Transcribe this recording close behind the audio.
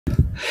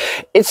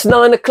It's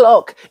 9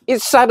 o'clock.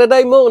 It's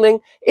Saturday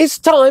morning. It's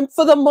time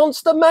for the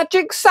Monster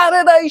Magic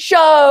Saturday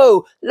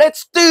Show.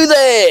 Let's do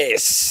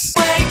this.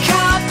 Wake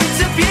up,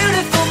 it's a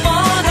beautiful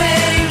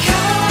morning.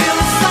 Feel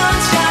the sun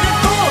shining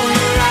for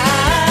your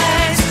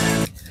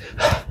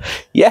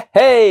eyes. Yeah,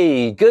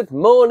 hey, good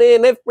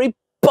morning,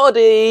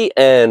 everybody,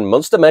 and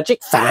Monster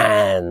Magic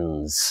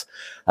fans.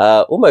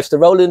 Almost a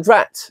Roland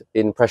Rat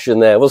impression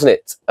there, wasn't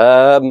it?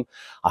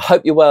 I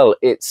hope you're well.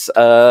 It's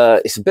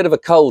a bit of a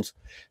cold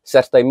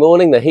Saturday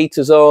morning. The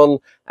heater's on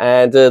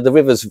and the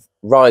river's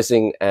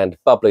rising and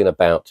bubbling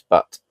about,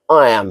 but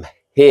I am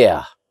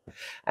here,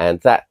 and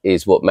that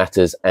is what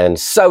matters, and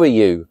so are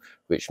you,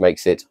 which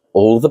makes it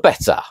all the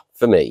better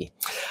for me.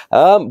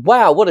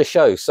 Wow, what a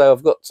show. So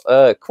I've got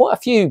quite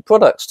a few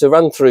products to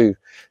run through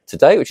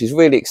today, which is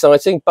really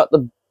exciting, but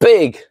the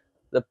big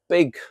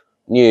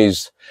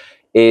news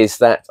is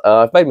that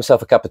I've made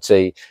myself a cup of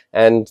tea,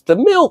 and the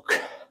milk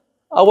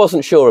I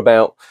wasn't sure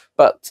about,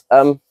 but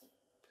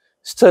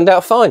it's turned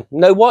out fine.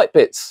 No white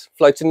bits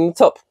floating in the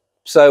top.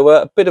 So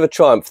a bit of a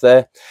triumph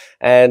there,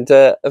 and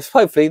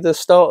hopefully the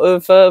start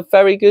of a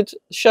very good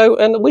show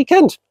and a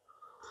weekend.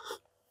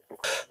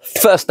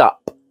 First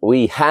up,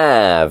 we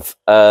have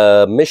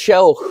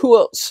Michelle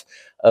Huart's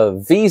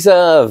Vice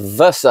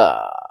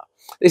Versa.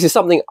 This is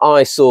something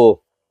I saw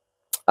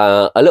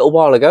a little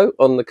while ago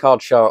on the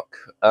Card Shark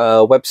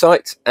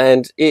website,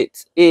 and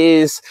it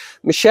is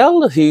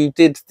Michelle who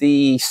did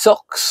the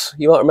socks.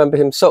 You might remember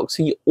him, socks.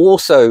 He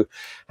also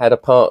had a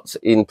part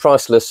in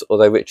Priceless,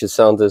 although Richard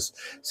Sanders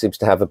seems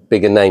to have a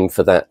bigger name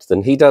for that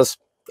than he does.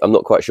 I'm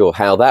not quite sure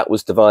how that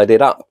was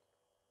divided up,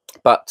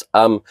 but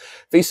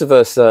Vice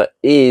Versa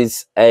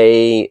is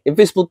a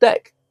invisible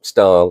deck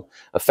style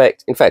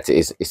effect. In fact,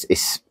 it's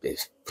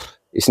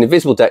an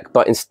invisible deck,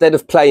 but instead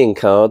of playing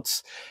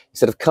cards,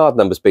 instead of card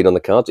numbers being on the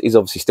cards, it is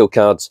obviously still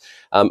cards.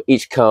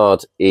 Each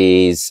card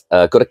is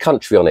got a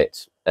country on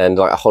it and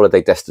like a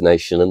holiday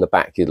destination, and the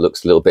back it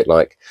looks a little bit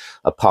like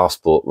a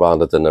passport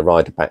rather than a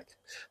rider pack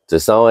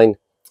design.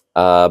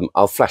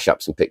 I'll flash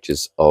up some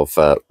pictures of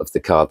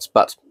the cards,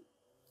 but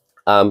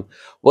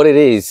what it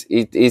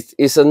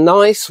is a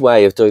nice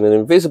way of doing an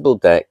invisible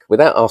deck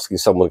without asking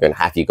someone going,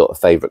 have you got a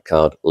favourite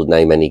card, or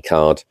name any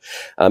card.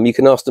 You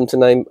can ask them to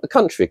name a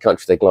country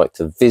they'd like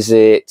to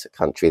visit, a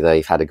country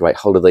they've had a great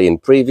holiday in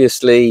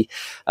previously,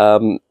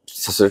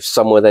 sort of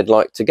somewhere they'd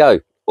like to go.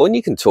 Or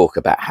you can talk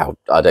about how,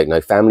 I don't know,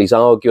 families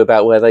argue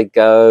about where they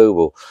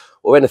go,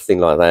 or anything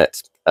like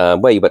that,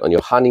 where you went on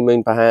your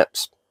honeymoon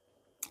perhaps.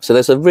 So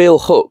there's a real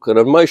hook, an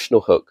emotional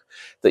hook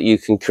that you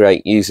can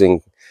create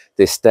using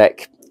this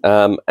deck.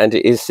 And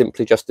it is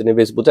simply just an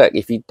invisible deck.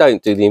 If you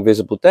don't do the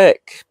invisible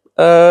deck,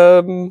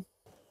 there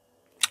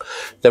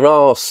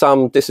are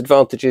some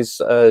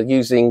disadvantages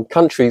using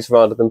countries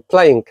rather than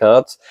playing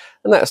cards,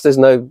 and that's there's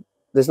no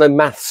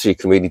maths you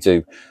can really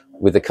do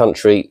with the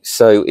country.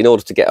 So in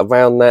order to get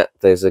around that,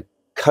 there's a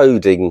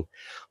coding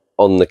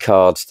on the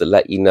cards to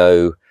let you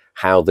know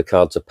how the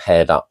cards are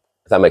paired up.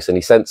 If that makes any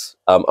sense.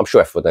 I'm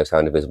sure everyone knows how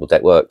an invisible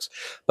deck works,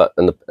 but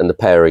and the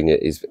pairing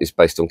is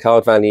based on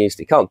card values.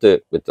 You can't do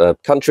it with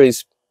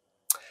countries.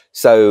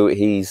 So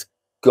he's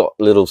got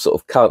little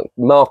sort of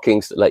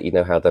markings that let you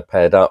know how they're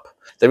paired up.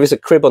 There is a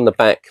crib on the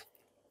back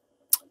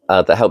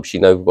that helps you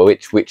know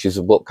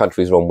what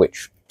countries are on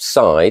which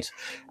side,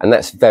 and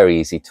that's very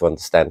easy to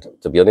understand.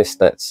 To be honest,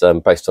 that's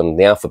based on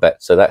the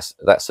alphabet. So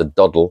that's a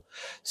doddle.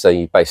 So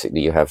you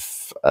have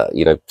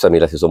so many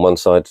letters on one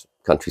side,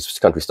 countries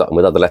starting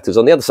with other letters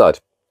on the other side,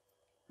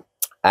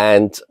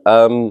 and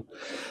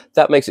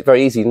that makes it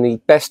very easy. And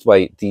the best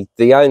way,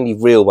 the only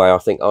real way I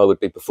think I would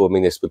be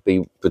performing this would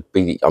be,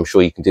 I'm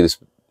sure you can do this,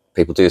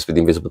 people do this with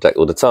the invisible deck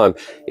all the time,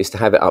 is to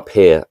have it up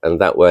here,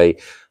 and that way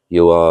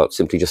you are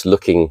simply just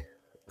looking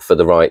for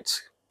the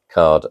right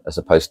card as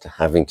opposed to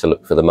having to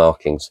look for the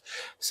markings.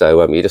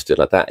 So you just do it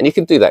like that, and you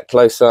can do that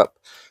close up,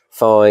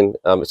 fine.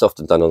 It's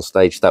often done on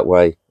stage that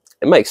way.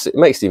 It makes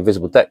the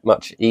invisible deck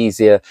much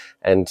easier,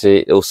 and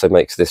it also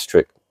makes this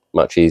trick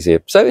much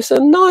easier. So it's a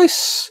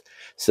nice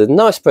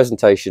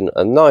presentation,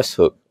 a nice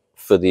hook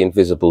for the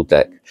invisible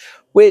deck,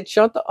 which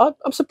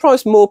I'm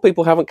surprised more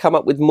people haven't come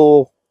up with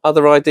more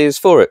other ideas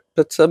for it.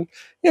 But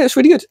yeah, it's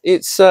really good.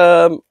 It's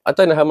I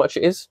don't know how much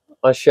it is.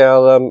 I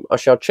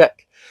shall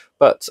check,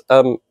 but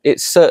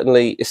it's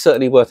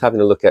certainly worth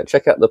having a look at.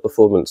 Check out the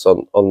performance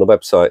on the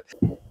website.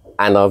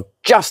 And I've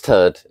just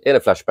heard in a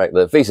flashback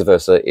that Vice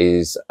Versa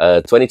is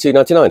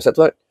 $22.99. Is that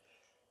right?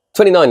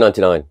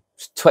 $29.99.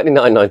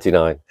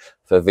 $29.99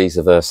 for Vice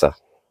Versa.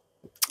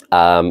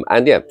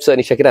 And yeah,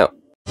 certainly check it out.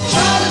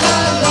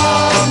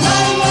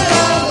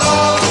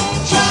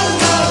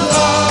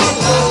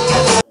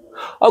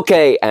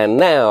 Okay, and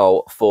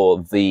now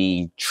for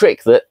the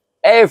trick that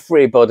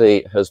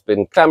everybody has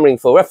been clamoring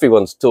for,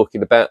 everyone's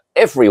talking about,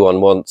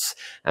 everyone wants,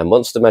 and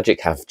Monster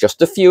Magic have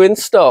just a few in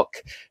stock.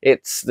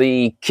 It's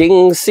the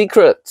King's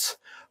Secret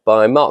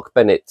by Mark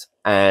Bennett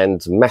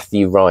and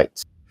Matthew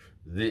Wright.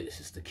 This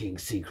is the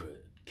King's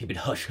Secret. Keep it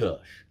hush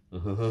hush.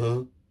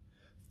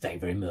 Thank you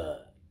very much.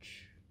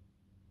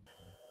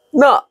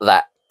 Not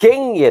that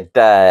king, you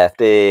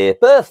dirty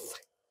birth.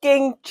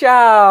 King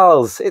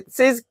Charles. It's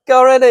his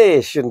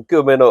coronation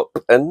coming up,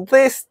 and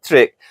this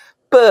trick,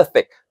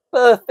 perfect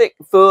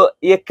for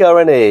your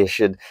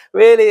coronation.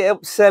 Really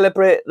helps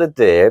celebrate the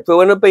day. But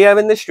when we'll be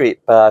having the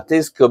street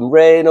parties, come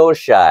rain or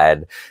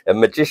shine, and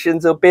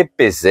magicians will be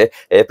busy.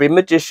 Every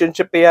magician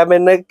should be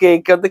having a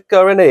gig on the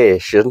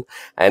coronation,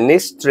 and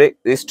this trick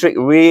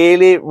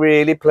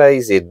really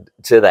plays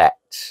into that.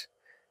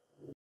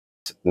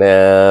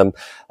 Now,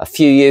 a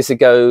few years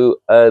ago,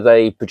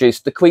 they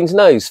produced the Queen's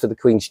Nose for the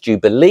Queen's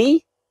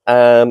Jubilee,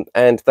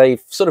 and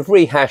they've sort of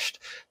rehashed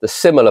the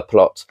similar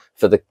plot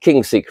for the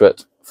King's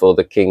Secret for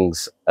the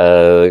King's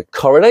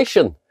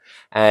coronation.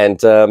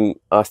 And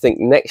I think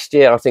next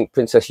year, I think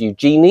Princess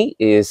Eugenie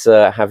is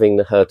having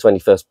her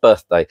 21st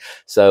birthday.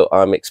 So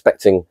I'm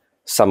expecting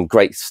some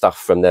great stuff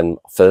from them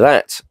for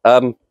that.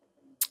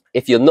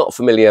 If you're not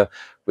familiar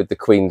with the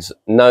Queen's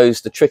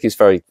Nose, the trick is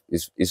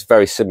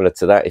very similar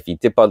to that. If you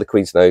did buy the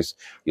Queen's Nose,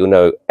 you'll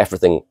know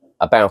everything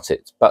about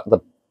it. But the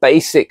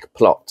basic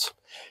plot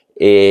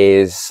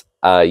is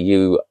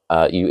you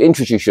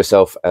introduce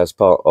yourself as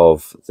part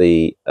of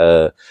the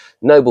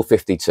Noble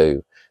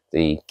 52,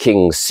 the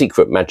King's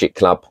Secret Magic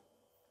Club,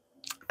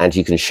 and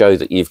you can show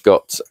that you've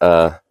got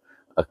a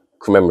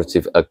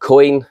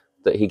coin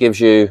that he gives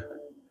you,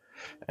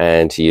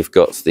 and you've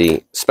got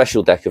the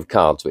special deck of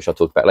cards, which I'll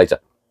talk about later.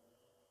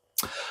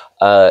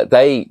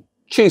 They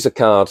choose a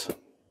card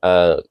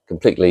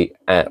completely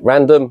at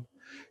random.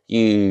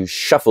 You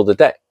shuffle the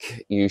deck,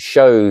 you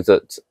show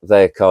that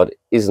their card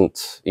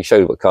isn't, you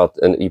show what card,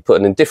 and you put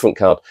an indifferent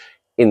card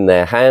in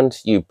their hand,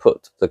 you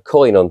put the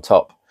coin on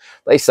top.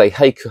 They say,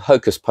 hey,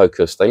 hocus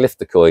pocus, they lift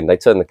the coin, they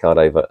turn the card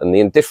over, and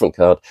the indifferent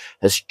card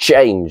has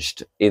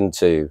changed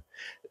into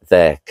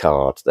their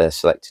card, their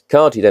selected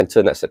card. You then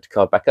turn that selected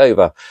card back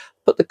over,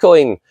 put the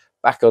coin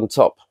back on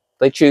top.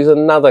 They choose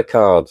another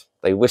card.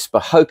 They whisper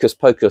hocus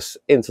pocus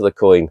into the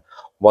coin.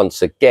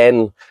 Once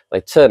again,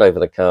 they turn over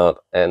the card,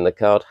 and the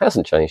card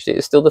hasn't changed. It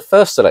is still the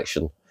first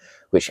selection,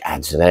 which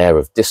adds an air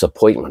of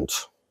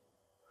disappointment.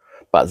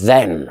 But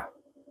then,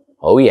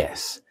 oh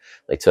yes,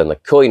 they turn the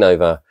coin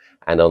over,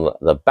 and on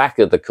the back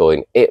of the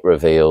coin, it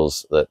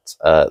reveals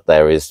that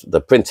there is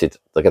the printed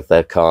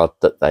their card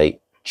that they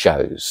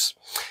chose.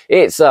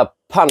 It's a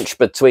punch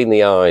between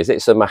the eyes.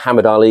 It's a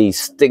Muhammad Ali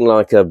sting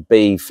like a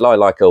bee, fly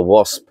like a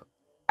wasp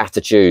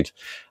attitude.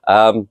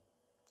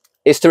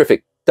 It's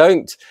terrific.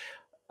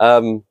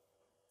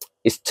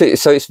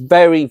 It's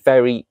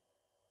very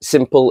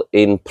simple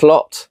in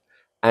plot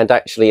and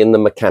actually in the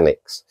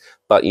mechanics,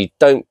 but you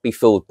don't be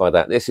fooled by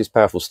that. This is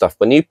powerful stuff.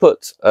 When you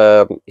put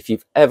if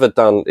you've ever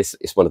done this,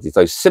 it's one of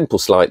those simple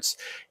sleights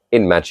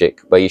in Magic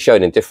where you show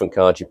an indifferent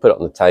card, you put it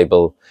on the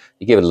table,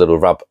 you give it a little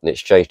rub, and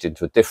it's changed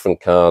into a different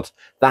card.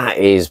 That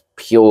is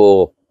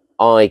pure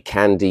eye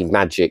candy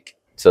magic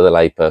to the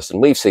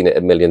layperson. We've seen it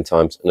a million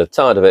times and are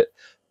tired of it,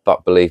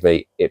 but believe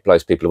me, it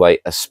blows people away,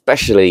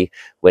 especially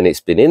when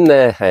it's been in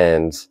their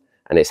hands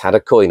and it's had a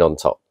coin on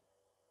top.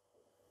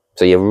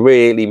 So you're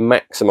really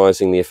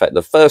maximizing the effect.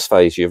 The first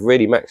phase, you're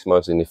really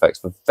maximizing the effects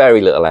for very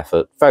little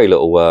effort, very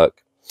little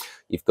work.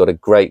 You've got a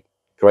great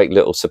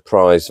little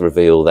surprise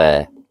reveal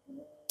there.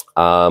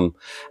 And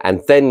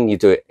then you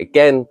do it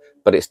again,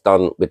 but it's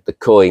done with the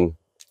coin,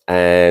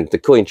 and the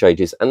coin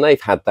changes, and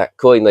they've had that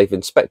coin, they've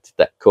inspected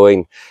that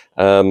coin.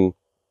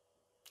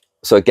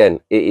 So again,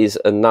 it is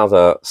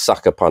another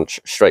sucker punch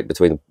straight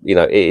between,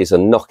 it is a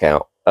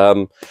knockout.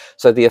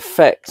 So the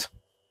effect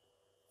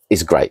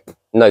is great,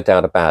 no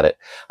doubt about it.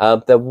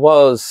 There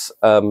was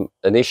an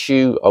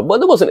issue, well,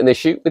 there wasn't an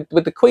issue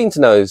with the Queen's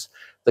Nose.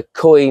 The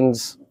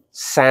coins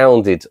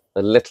sounded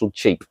a little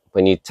cheap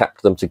when you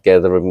tapped them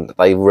together, and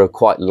they were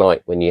quite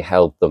light when you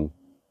held them.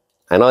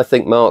 And I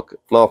think Mark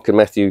and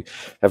Matthew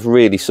have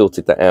really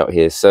sorted that out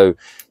here. So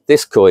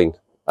this coin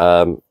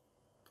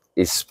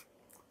is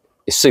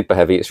super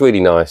heavy. It's really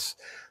nice.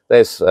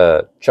 There's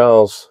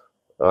Charles.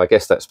 I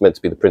guess that's meant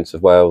to be the Prince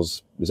of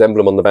Wales. His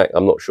emblem on the back.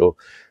 I'm not sure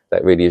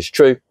that really is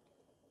true.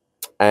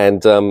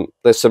 And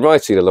there's some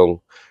writing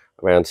along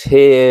around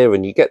here,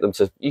 and you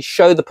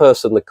show the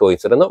person the coin,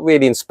 so they're not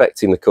really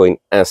inspecting the coin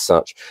as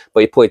such,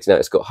 but you're pointing out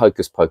it's got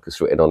hocus pocus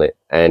written on it,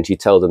 and you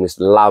tell them this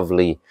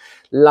lovely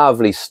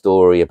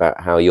story about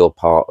how you're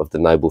part of the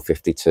Noble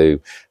 52,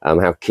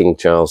 how King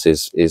Charles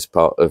is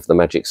part of the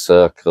Magic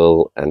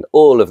Circle, and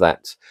all of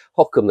that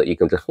hokum that you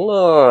can just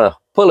pull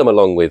them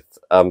along with.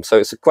 So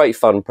it's a great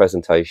fun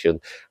presentation,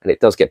 and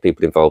it does get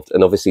people involved,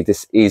 and obviously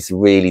this is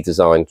really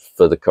designed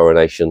for the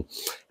coronation,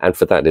 and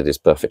for that it is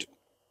perfect.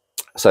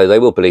 So they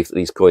will believe that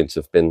these coins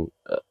have been,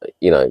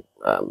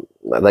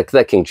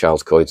 they're King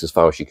Charles coins as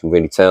far as you can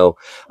really tell.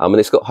 And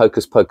it's got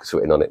hocus pocus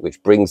written on it,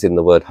 which brings in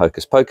the word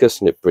hocus pocus,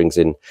 and it brings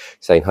in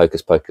saying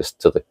hocus pocus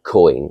to the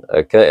coin.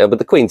 Okay, but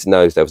the Queen's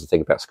Nose, there was a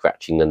thing about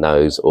scratching the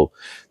nose, or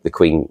the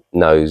Queen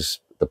knows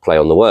the play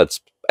on the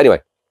words.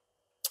 Anyway,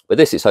 but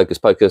this is hocus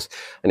pocus,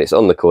 and it's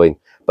on the coin.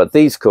 But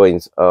these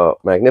coins are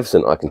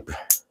magnificent. I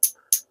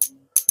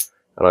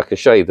can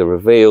show you the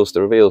reveals.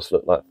 The reveals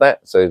look like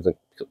that. So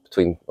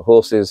between the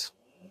horses.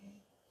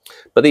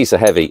 But these are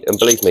heavy, and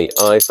believe me,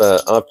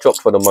 I've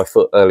dropped one on my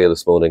foot earlier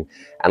this morning,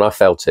 and I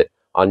felt it.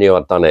 I knew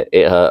I'd done it.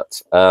 It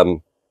hurt,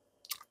 and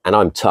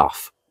I'm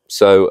tough.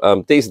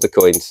 So these are the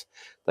coins.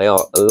 They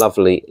are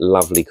lovely,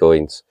 lovely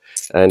coins,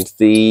 and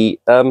the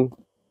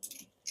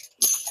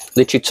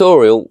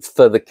tutorial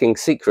for the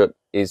King's Secret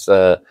is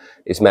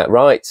Matt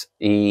Wright.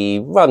 He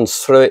runs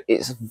through it.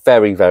 It's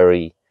very,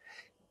 very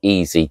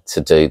easy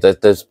to do.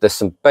 There's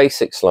some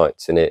basic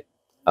sleights in it,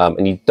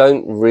 and you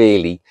don't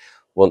really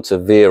want to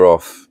veer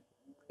off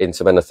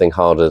into anything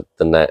harder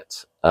than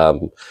that.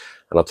 And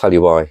I'll tell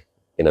you why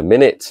in a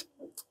minute.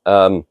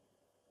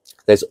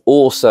 There's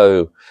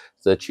also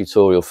the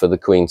tutorial for the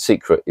Queen's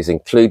Secret is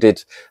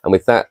included, and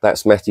with that,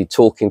 that's Matthew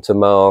talking to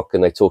Mark,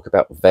 and they talk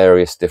about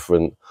various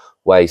different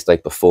ways they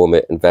perform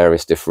it and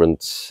various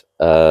different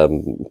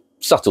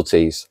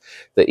subtleties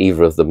that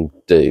either of them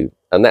do,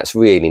 and that's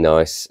really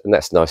nice, and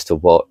that's nice to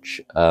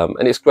watch,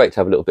 and it's great to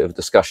have a little bit of a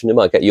discussion. It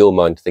might get your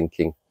mind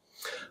thinking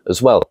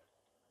as well.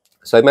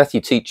 So Matthew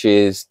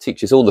teaches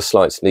all the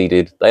sleights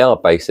needed. They are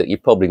basic, you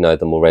probably know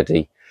them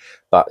already,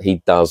 but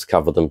he does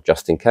cover them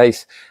just in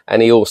case,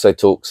 and he also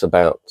talks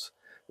about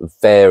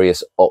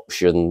various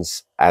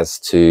options as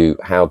to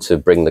how to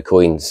bring the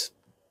coins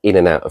in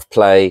and out of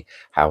play,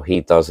 how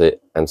he does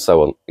it, and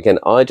so on. Again,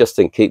 I just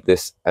think keep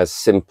this as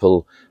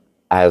simple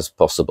as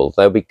possible.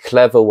 There'll be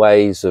clever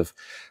ways of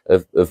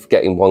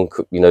getting one,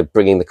 you know,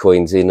 bringing the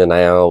coins in and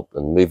out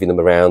and moving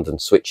them around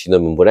and switching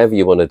them and whatever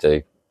you want to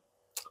do.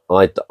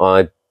 I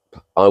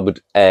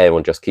would err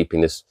on just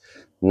keeping this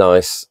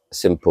nice,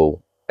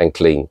 simple, and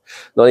clean.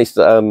 Nice.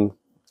 You're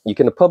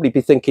going to probably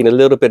be thinking a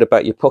little bit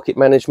about your pocket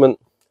management,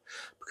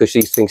 because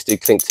these things do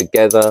clink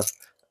together.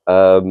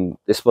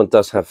 This one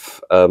does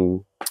have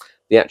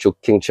the actual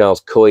King Charles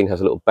coin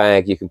has a little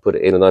bag you can put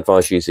it in, and I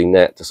advise using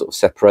that to sort of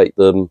separate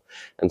them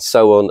and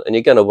so on. And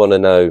you're going to want to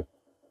know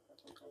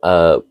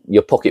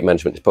your pocket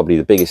management is probably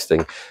the biggest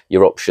thing,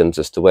 your options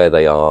as to where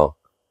they are,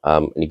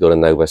 and you've got to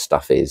know where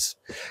stuff is.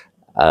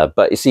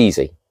 But it's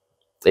easy.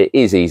 It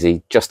is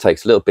easy, just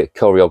takes a little bit of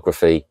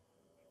choreography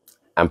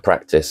and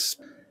practice.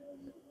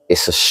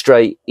 It's a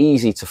straight,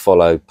 easy to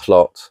follow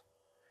plot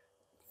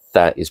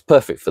that is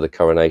perfect for the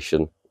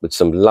coronation with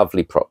some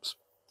lovely props.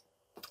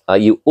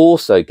 You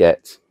also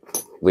get,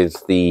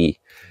 with the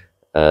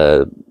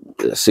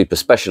super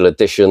special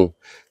edition,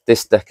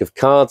 this deck of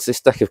cards.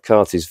 This deck of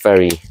cards is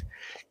very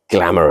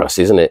glamorous,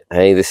 isn't it?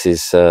 Hey, this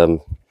is,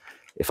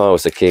 if I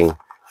was a king,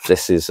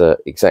 this is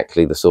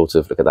exactly the sort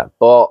of, look at that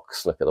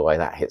box, look at the way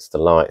that hits the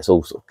light. It's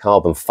all sort of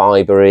carbon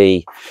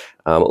fibery,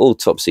 all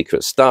top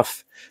secret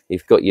stuff.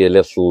 You've got your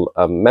little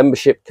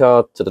membership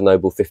card to the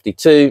Noble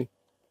 52,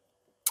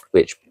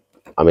 which,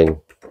 I mean,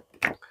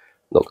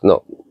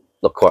 not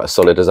quite as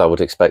solid as I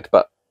would expect,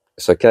 but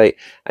it's okay.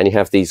 And you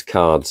have these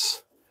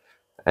cards,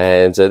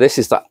 and this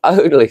is the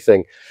only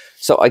thing.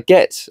 So I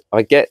get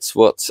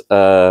what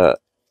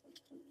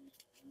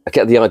I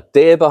get the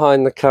idea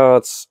behind the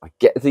cards. I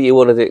get that you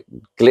wanted it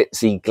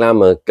glitzy,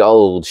 glamour,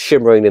 gold,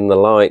 shimmering in the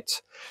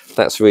light.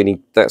 That's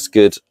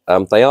good.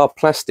 They are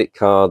plastic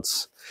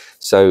cards,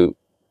 so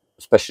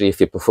especially if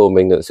you're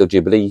performing at the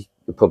Jubilee,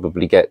 you'll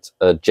probably get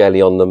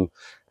jelly on them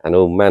and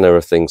all manner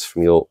of things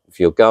from your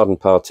garden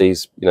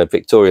parties. You know,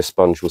 Victoria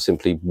Sponge will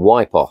simply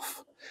wipe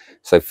off.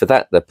 So for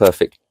that, they're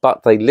perfect.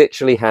 But they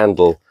literally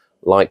handle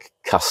like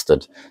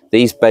custard.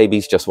 These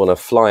babies just want to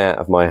fly out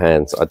of my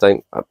hands.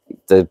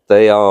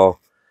 They are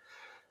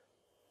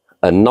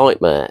a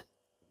nightmare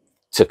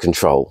to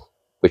control,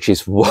 which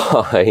is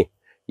why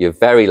you're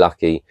very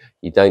lucky.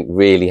 You don't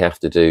really have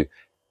to do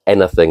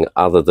anything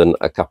other than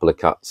a couple of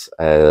cuts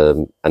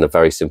and a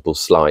very simple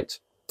sleight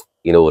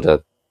in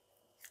order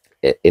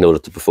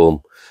to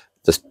perform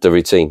the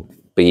routine,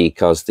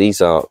 because these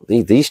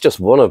just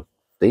want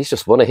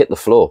to hit the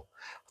floor.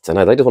 I don't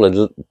know, they just want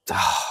to,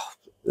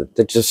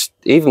 they just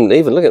even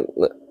look at,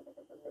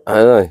 I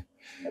don't know.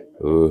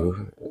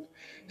 Ooh.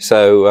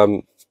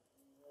 So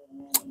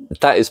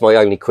that is my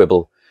only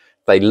quibble.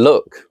 They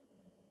look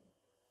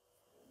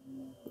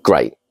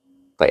great.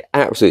 They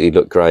absolutely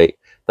look great.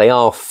 They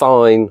are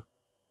fine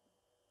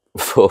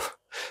for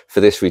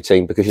this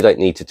routine, because you don't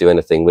need to do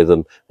anything with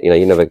them. You know,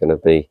 you're never going to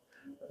be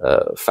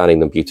fanning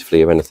them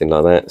beautifully or anything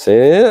like that. So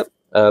yeah,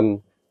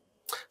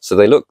 so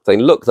they look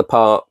the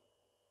part.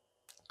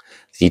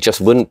 You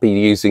just wouldn't be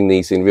using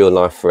these in real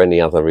life for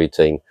any other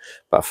routine,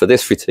 but for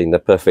this routine, they're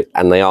perfect,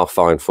 and they are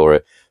fine for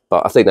it.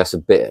 But I think I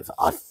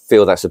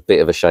feel that's a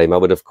bit of a shame. I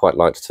would have quite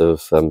liked to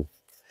have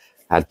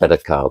had better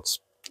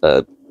cards.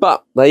 But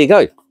there you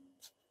go.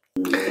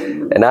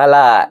 And I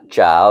like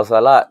Charles.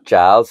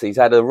 He's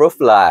had a rough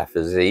life,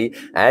 has he?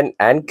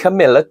 And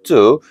Camilla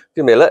too.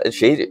 Camilla,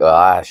 she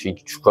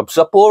scrubs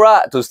up all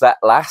right, does that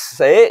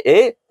lass,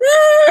 eh?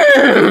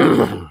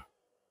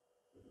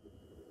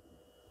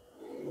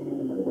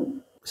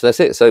 So that's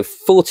it. So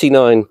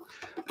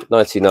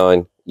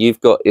 $49.99.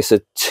 It's a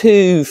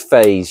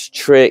 2-phase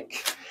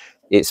trick.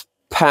 It's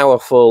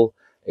powerful.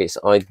 It's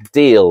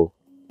ideal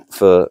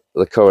for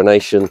the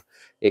coronation.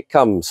 It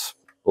comes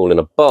all in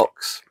a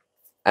box.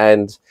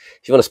 And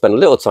if you want to spend a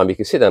little time, you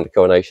can sit down at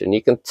Coronation.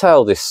 You can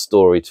tell this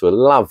story to a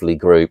lovely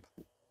group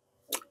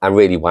and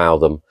really wow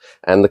them.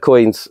 And the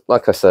coins,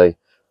 like I say,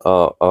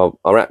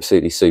 are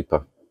absolutely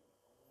super.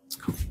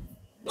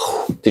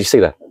 Did you see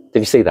that? Did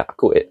you see that? I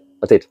caught it.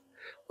 I did.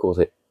 Caught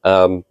it.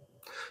 So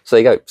there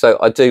you go. So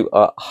I do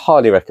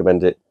highly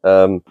recommend it.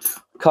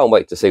 Can't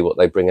wait to see what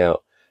they bring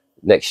out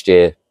next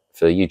year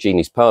for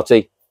Eugenie's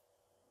party.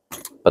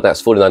 But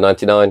that's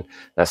 $49.99.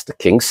 That's the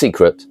King's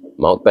Secret.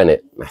 Mark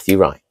Bennett, Matthew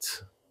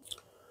Wright.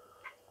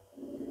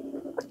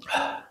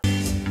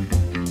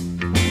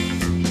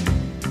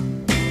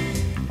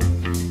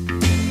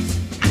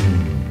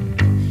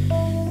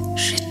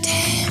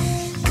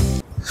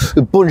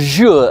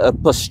 Bonjour,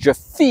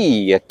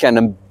 apostrophe,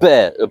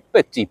 Canambert,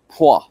 petit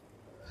pois.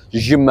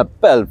 Je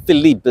m'appelle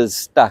Philippe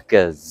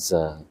Stackers.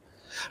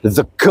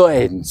 The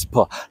coins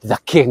pour the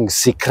King's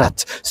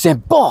Secret. C'est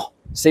bon,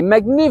 c'est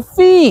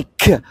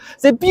magnifique,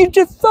 c'est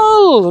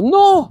beautiful,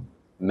 non?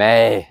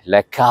 Mais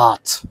les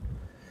cartes,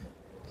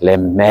 les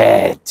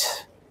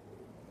maîtres.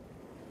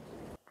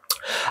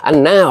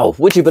 And now,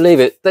 would you believe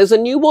it? There's a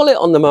new wallet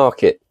on the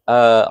market.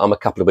 I'm a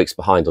couple of weeks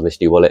behind on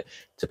this new wallet,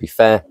 to be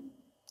fair.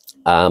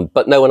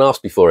 But no one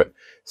asked me for it.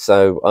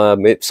 So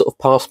it sort of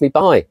passed me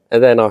by.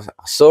 And then I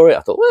saw it.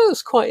 I thought, well,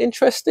 it's quite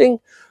interesting.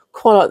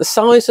 Quite like the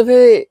size of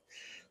it.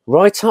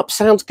 Right up,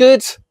 sounds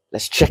good.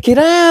 Let's check it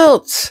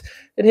out.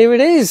 And here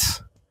it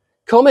is.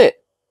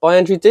 Comet by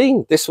Andrew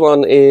Dean. This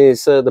one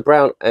is the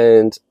brown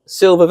and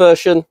silver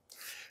version.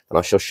 And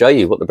I shall show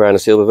you what the brown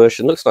and silver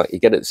version looks like. You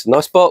get it, it's a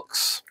nice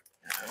box.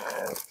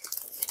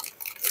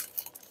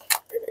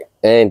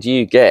 And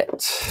you get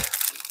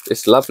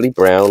this lovely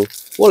brown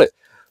wallet.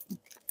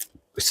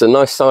 It's a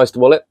nice sized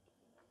wallet,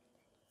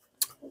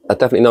 a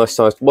definitely nice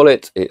sized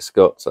wallet. It's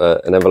got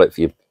an envelope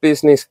for your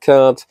business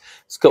card.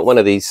 It's got one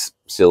of these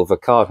silver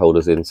card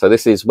holders in. So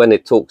this is when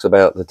it talks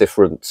about the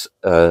different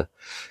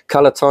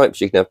color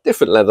types. You can have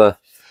different leather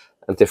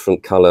and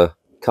different color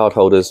card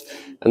holders.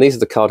 And these are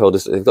the card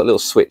holders. They've got a little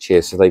switch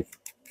here, so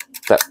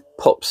that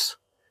pops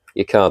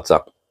your cards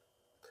up.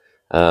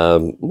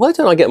 Why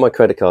don't I get my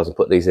credit cards and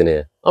put these in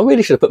here? I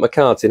really should have put my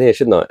cards in here,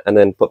 shouldn't I? And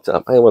then popped it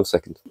up. Hang on 1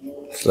 second.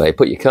 So you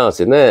put your cards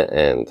in there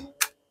and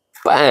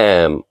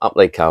bam, up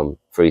they come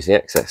for easy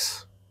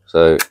access.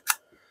 So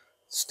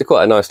it's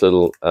quite a nice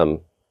little,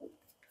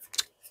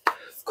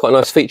 quite a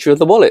nice feature of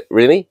the wallet,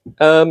 really.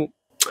 Let's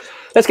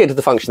get into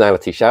the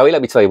functionality, shall we?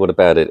 Let me tell you what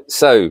about it.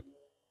 So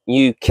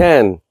you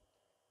can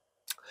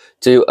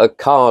do a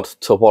card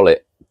to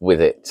wallet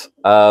with it.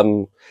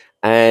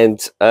 And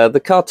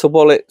the card to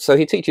wallet, so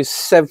he teaches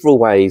several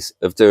ways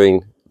of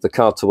doing the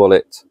card to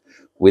wallet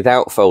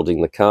without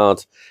folding the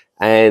card.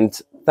 And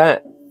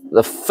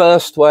the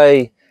first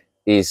way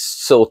is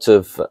sort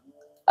of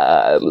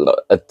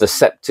a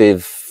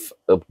deceptive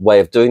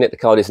way of doing it. The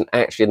card isn't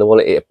actually in the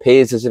wallet. It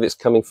appears as if it's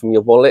coming from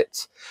your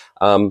wallet.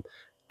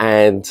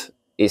 And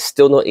it's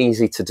still not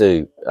easy to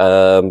do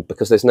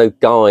because there's no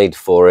guide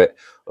for it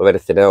or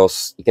anything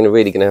else. You're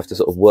really going to have to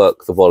sort of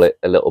work the wallet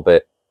a little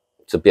bit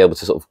to be able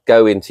to sort of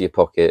go into your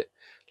pocket,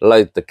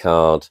 load the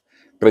card,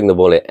 bring the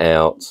wallet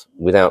out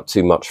without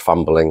too much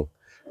fumbling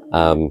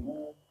and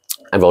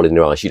rolling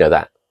your eyes. You know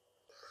that.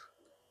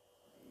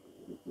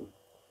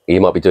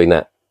 You might be doing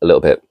that a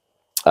little bit.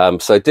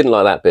 So didn't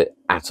like that bit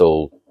at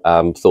all.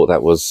 Thought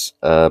that was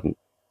a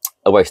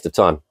waste of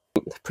time.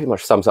 That pretty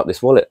much sums up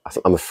this wallet,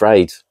 I'm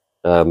afraid.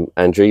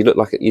 Andrew,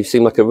 you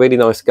seem like a really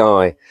nice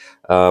guy,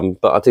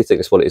 but I do think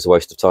this wallet is a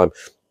waste of time.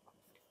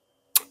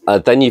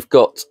 Then you've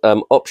got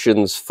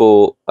options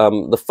for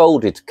the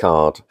folded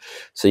card.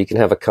 So you can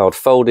have a card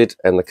folded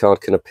and the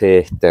card can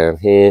appear down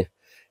here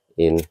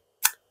in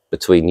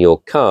between your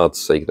cards.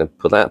 So you can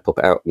put that, pop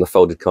it out, and the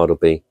folded card will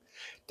be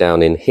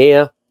down in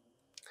here.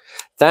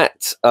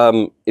 That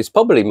is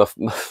probably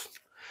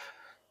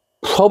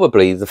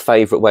probably the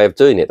favourite way of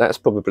doing it. That's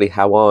probably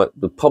how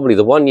probably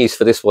the one use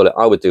for this wallet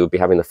I would do would be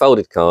having the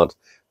folded card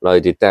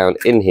loaded down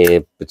in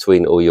here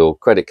between all your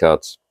credit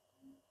cards.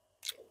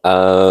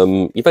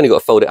 You've only got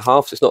to fold it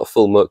half, so it's not a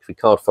full Mercury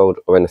card fold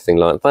or anything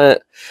like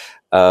that.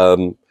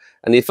 And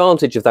the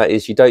advantage of that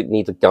is you don't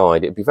need a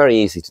guide. It'd be very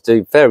easy to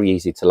do, very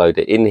easy to load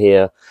it in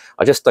here.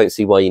 I just don't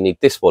see why you need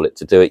this wallet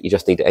to do it. You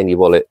just need any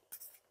wallet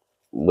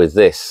with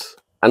this.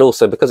 And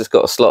also because it's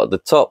got a slot at the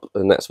top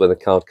and that's where the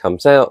card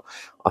comes out,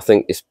 I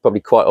think it's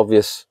probably quite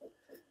obvious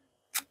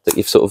that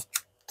you've sort of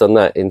done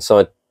that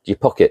inside your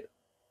pocket.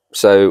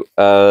 So,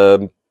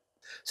 so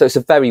it's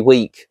a very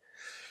weak,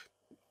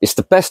 it's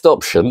the best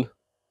option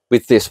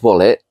with this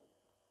wallet,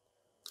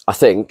 I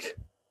think,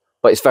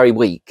 but it's very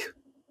weak.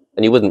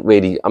 And you wouldn't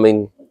really, I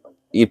mean,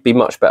 you'd be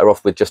much better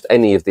off with just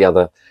any of the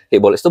other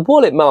hit wallets. The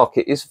wallet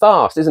market is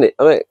vast, isn't it?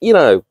 I mean, you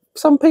know,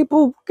 some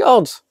people,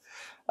 God,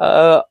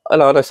 I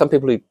know some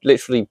people who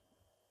literally,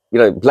 you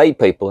know, lay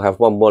people have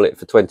one wallet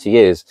for 20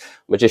 years.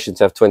 Magicians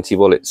have 20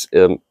 wallets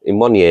in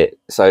 1 year.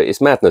 So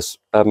it's madness.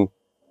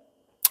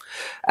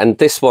 And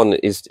this one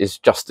is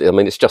just, I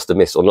mean, it's just a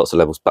miss on lots of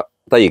levels, but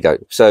there you go.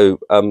 So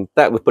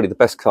that would probably be the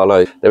best card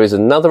load. There is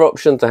another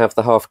option to have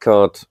the half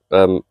card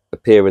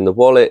appear in the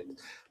wallet,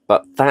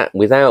 but that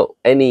without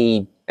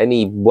any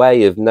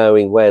way of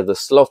knowing where the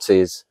slot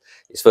is,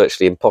 it's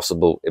virtually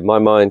impossible in my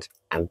mind.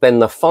 And then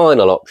the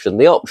final option,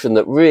 the option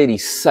that really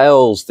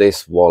sells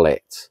this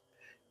wallet,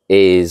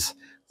 is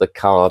the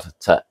card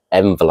to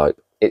envelope.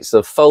 It's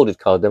a folded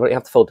card. You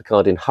have to fold the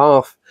card in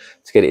half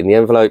to get it in the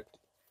envelope.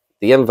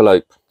 The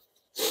envelope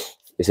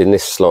is in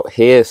this slot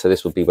here, so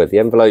this would be where the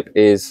envelope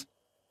is,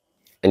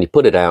 and you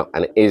put it out,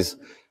 and it is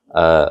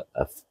a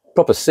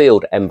proper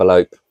sealed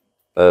envelope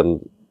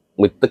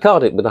with the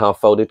card, with the half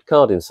folded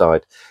card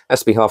inside. It has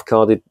to be half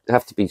carded.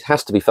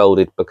 Has to be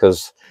folded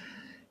because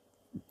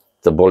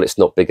the wallet's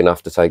not big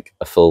enough to take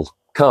a full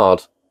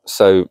card.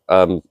 So,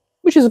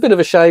 which is a bit of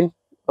a shame.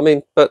 I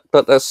mean, but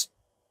that's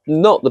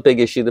not the big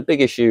issue. The big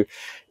issue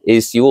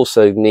is you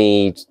also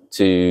need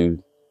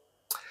to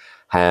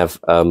have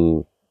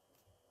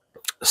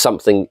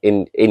something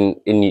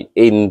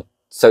in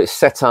so it's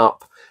set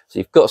up, so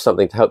you've got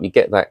something to help you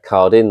get that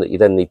card in that you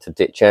then need to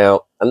ditch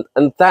out, and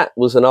that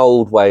was an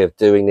old way of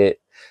doing it.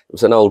 It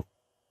was an old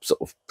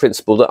sort of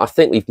principle that I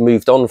think we've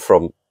moved on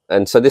from,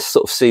 and so this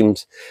sort of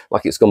seems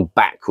like it's gone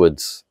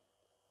backwards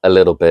a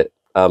little bit.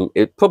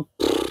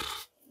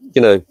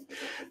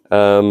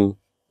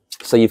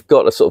 So you've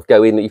got to sort of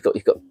go in. You've got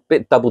a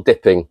bit double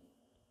dipping,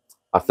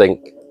 I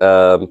think.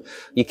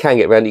 You can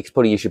get around. You could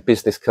probably use your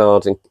business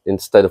cards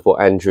instead of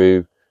what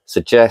Andrew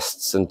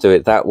suggests and do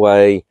it that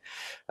way.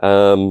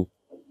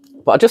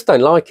 But I just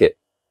don't like it.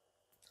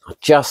 I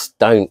just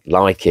don't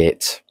like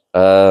it.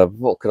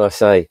 What can I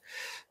say?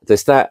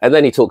 There's that, and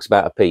then he talks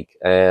about a peak.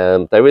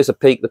 There is a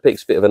peak. The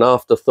peak's a bit of an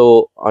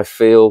afterthought, I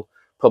feel.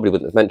 Probably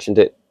wouldn't have mentioned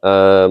it.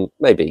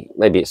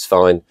 Maybe it's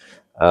fine.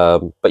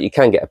 But you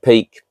can get a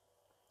peak.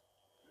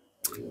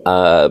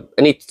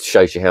 And he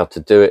shows you how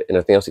to do it and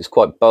everything else. It's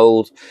quite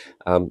bold,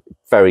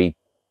 very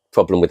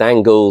problem with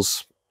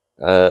angles,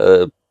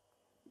 but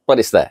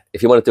it's there.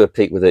 If you want to do a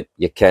peek with it,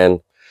 you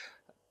can.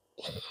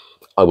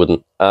 I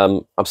wouldn't.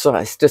 I'm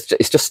sorry. It's just.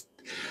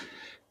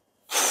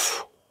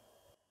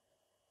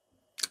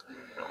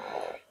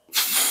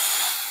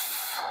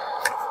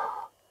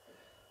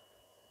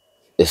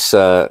 It's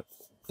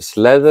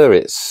leather.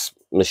 It's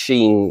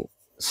machine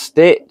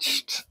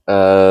stitched.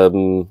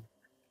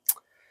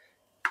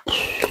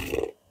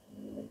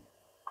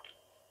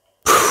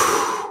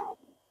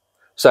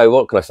 So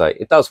what can I say?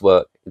 It does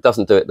work. It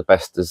doesn't do it the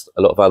best as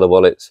a lot of other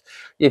wallets.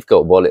 You've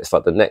got wallets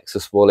like the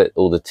Nexus wallet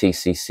or the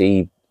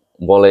TCC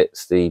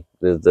wallets, the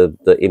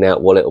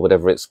in-out wallet or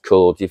whatever it's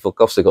called. You've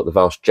also got the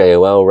vast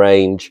JOL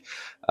range.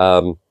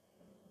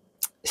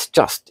 It's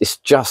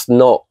just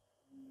not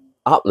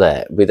up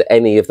there with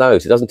any of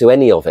those. It doesn't do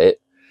any of it.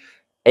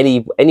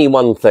 Any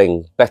one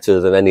thing better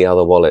than any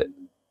other wallet.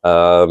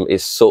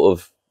 It's sort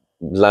of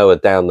lower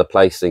down the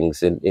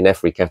placings in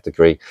every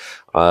category.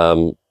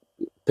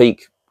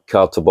 Peak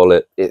card to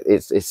wallet,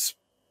 it's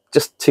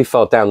just too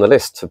far down the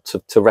list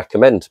to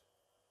recommend.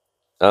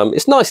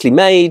 It's nicely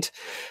made.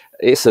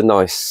 It's a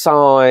nice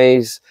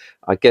size.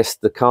 I guess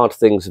the card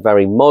thing's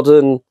very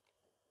modern.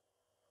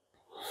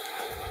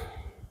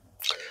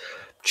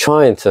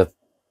 Trying to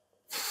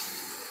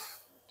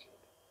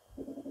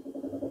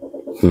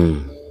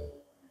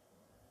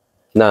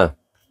No,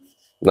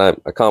 I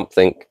can't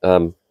think.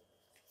 Anyway,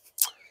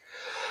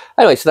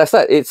 so that's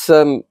that. It's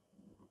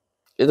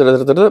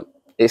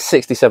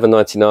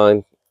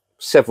 $67.99.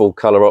 Several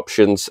color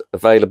options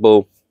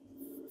available.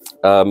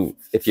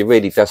 If you're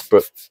really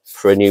desperate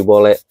for a new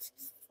wallet,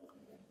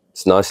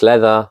 it's nice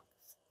leather.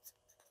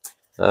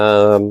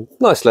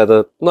 Nice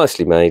leather,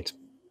 nicely made,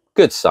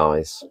 good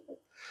size.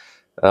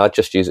 I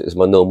just use it as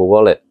my normal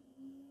wallet.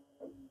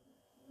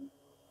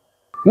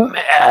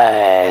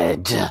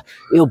 Merde,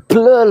 il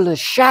pleut le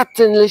chat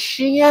et le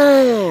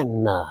chien.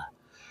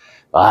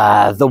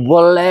 The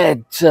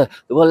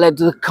wallet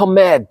de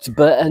Comet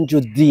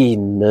Andrew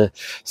Dean.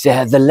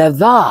 C'est the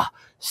leather,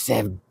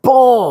 c'est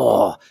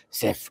bon,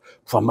 c'est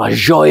from a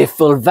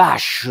joyful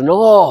vache,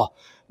 no?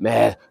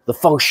 Mais the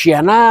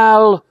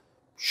fonctionnel,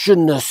 je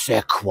ne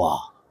sais quoi.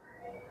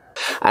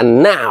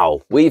 And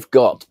now we've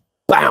got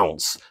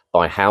Bounce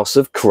by House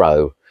of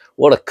Crow.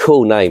 What a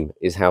cool name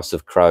is House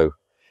of Crow.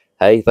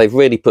 Hey, they've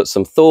really put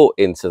some thought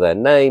into their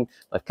name.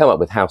 They've come up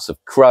with House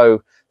of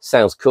Crow.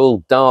 Sounds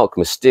cool, dark,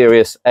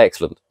 mysterious,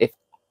 excellent. If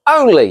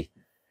only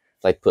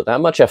they put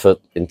that much effort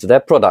into their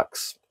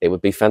products, it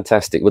would be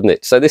fantastic, wouldn't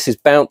it? So this is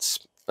Bounce.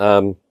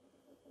 It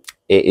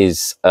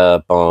is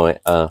by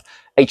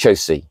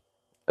HOC,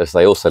 as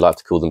they also like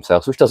to call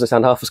themselves, which doesn't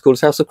sound half as cool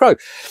as House of Crow.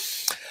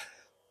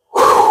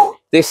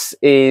 This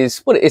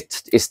is, well,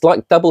 it's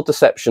like Double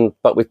Deception,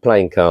 but with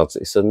playing cards.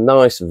 It's a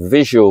nice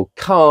visual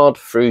card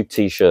through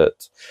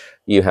t-shirt.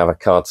 You have a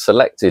card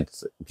selected.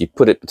 You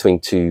put it between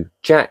two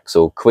jacks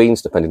or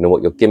queens, depending on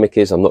what your gimmick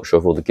is. I'm not sure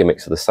if all the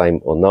gimmicks are the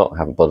same or not. I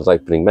haven't bothered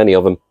opening many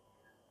of them.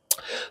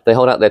 They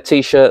hold out their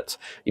t-shirt.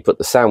 You put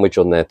the sandwich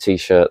on their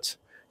t-shirt.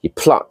 You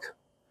pluck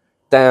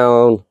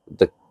down,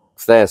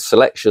 their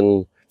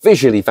selection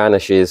visually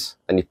vanishes,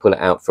 and you pull it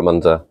out from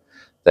under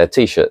their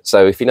t-shirt.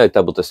 So if you know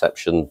Double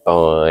Deception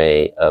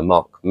by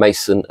Mark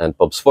Mason and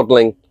Bob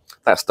Swadling,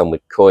 that's done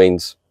with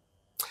coins.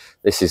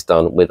 This is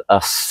done with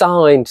a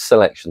signed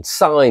selection,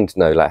 signed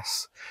no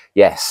less.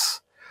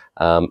 Yes,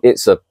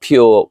 it's a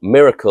pure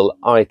miracle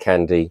eye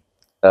candy.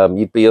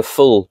 You'd be a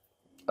fool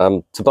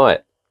to buy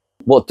it.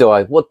 What do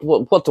I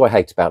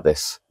hate about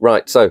this?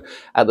 Right, so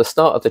at the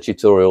start of the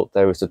tutorial,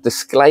 there is a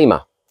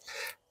disclaimer.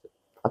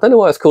 I don't know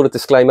why it's called a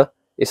disclaimer.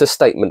 It's a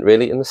statement,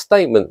 really, and the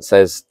statement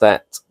says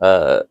that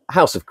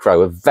House of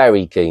Crow are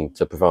very keen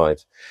to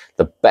provide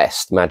the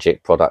best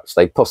magic products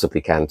they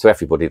possibly can to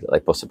everybody that they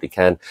possibly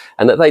can,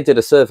 and that they did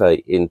a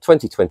survey in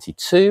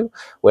 2022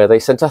 where they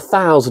sent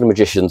 1,000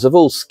 magicians of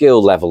all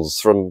skill levels,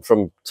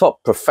 from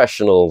top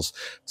professionals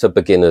to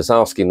beginners,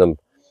 asking them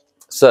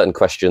certain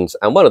questions.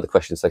 And one of the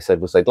questions they said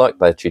was they'd like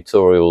their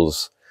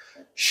tutorials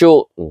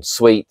short and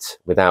sweet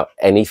without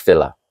any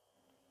filler.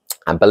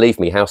 And believe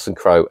me, House and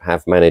Crow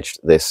have managed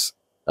this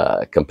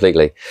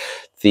completely.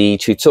 The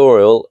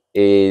tutorial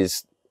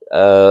is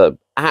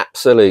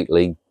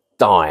absolutely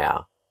dire.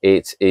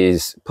 It's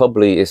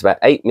about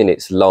 8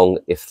 minutes long,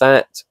 if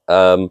that.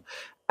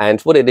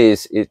 And what it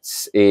is,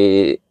 it's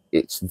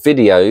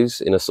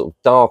videos in a sort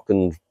of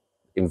darkened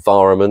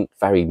environment,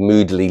 very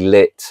moodily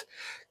lit,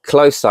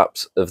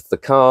 close-ups of the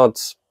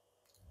cards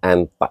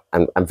and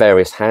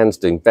various hands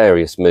doing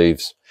various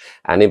moves.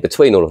 And in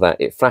between all of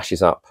that, it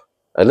flashes up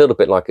a little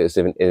bit like it's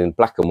in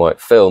black and white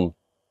film.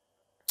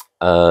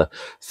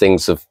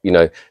 Things of, you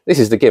know, this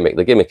is the gimmick.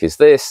 The gimmick is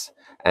this,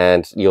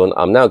 and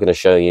I'm now going to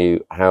show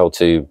you how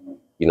to,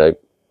 you know,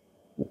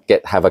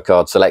 have a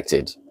card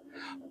selected.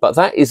 But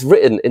that is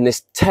written in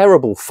this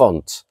terrible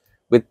font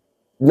with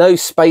no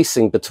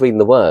spacing between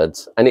the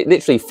words, and it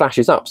literally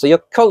flashes up. So you're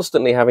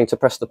constantly having to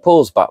press the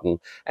pause button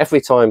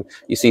every time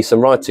you see some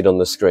writing on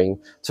the screen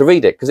to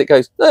read it, because it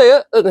goes, oh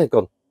yeah, oh, no,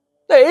 gone.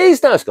 There it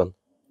is, now it's gone.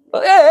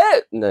 Oh,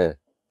 yeah, no.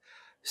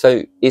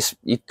 So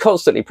you're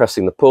constantly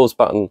pressing the pause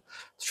button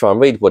to try and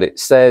read what it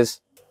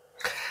says.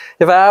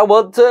 If I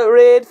want to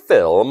read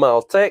film,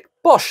 I'll take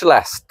Bosch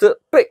last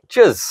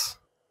pictures.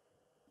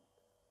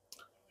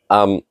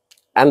 And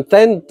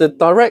then the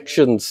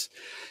directions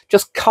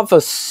just cover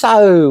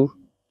so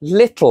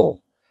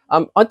little.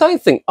 I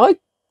don't think I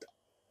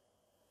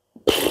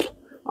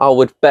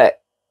would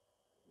bet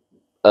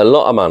a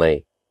lot of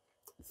money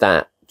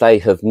that they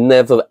have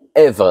never,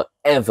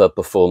 ever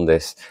performed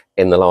this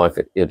in the live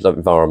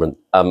environment.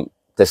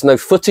 There's no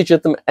footage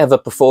of them ever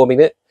performing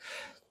it.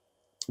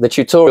 The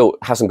tutorial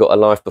hasn't got a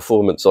live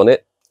performance on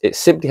it. It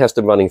simply has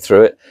them running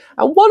through it.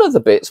 And one of the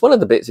bits,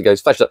 it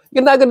goes, flash up,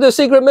 you're now going to do a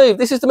secret move.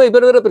 This is the move.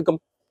 Go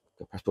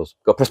press pause.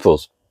 Go press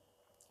pause.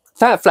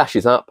 That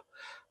flashes up,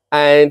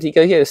 and you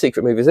go, yeah, the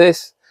secret move is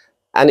this.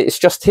 And it's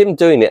just him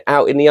doing it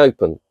out in the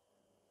open.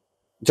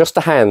 Just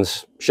the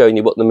hands showing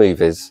you what the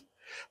move is.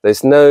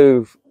 There's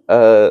no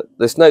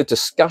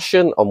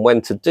discussion on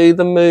when to do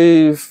the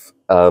move,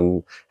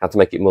 how to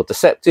make it more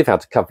deceptive, how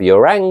to cover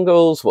your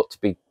angles, what to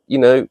be, you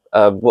know,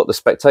 what the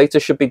spectator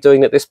should be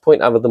doing at this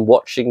point, other than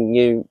watching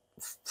you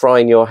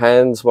frying your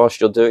hands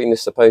whilst you're doing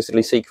this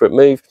supposedly secret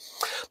move,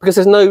 because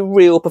there's no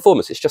real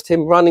performance. It's just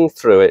him running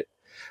through it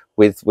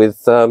with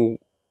a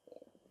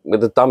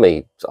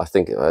dummy. I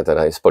don't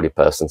know, it's probably a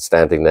person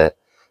standing there,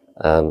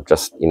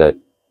 just, you know,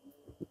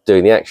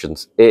 doing the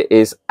actions. It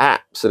is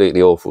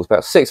absolutely awful. It's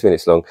about 6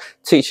 minutes long,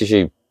 teaches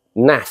you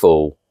naff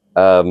all.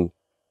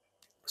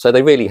 So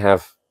they really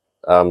have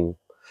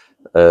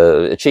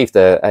achieved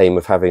their aim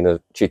of having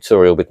a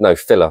tutorial with no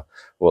filler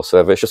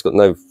whatsoever. It's just got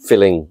no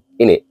filling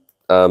in it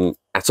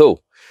at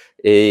all.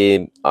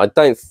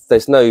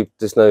 There's no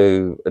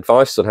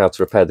advice on how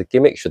to repair the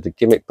gimmick should the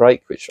gimmick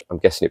break, which I'm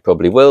guessing it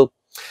probably will.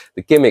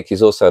 The gimmick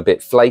is also a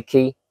bit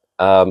flaky,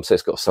 so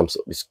it's got some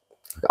sort of,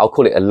 I'll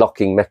call it a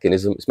locking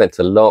mechanism. It's meant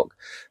to lock,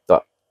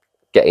 but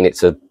getting it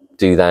to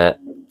do that,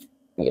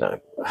 you know,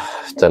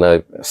 I don't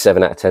know,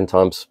 7 out of 10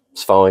 times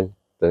it's fine,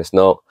 then it's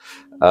not.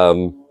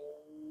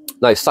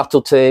 No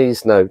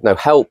subtleties, no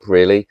help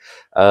really.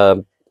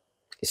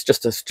 It's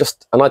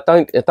just, and I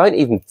don't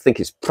even think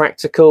it's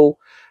practical.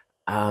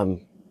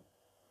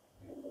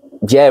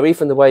 Yeah,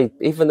 even the way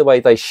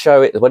they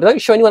show it, well, they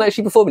don't show anyone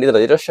actually performing it.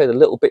 They just show the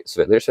little bits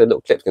of it. They just show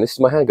little clips. And this is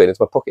my hand going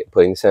into my pocket and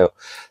pulling this out.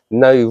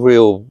 No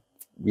real,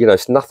 you know,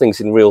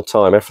 nothing's in real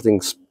time.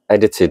 Everything's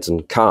edited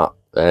and cut,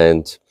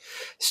 and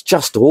it's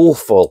just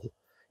awful.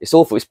 It's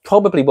awful. It's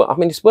probably what, I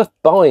mean, it's worth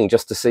buying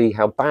just to see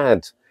how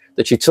bad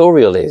the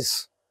tutorial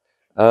is.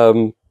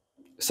 So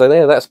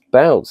there, that's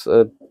Bounce.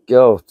 Oh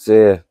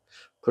dear,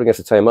 probably have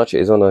to tell you how much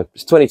it is on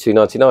it's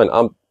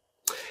 $22.99.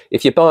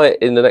 If you buy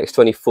it in the next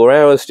 24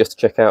 hours just to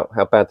check out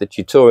how bad the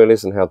tutorial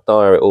is and how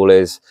dire it all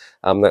is,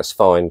 that's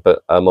fine.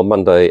 But on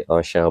Monday,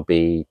 I shall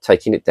be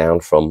taking it down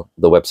from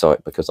the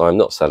website because I'm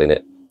not selling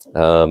it.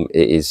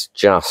 It is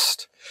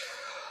just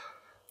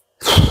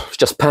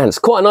pants.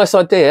 Quite a nice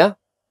idea,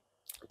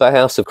 but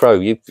House of Crow,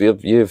 you've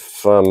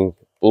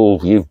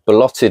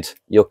blotted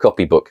your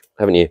copybook,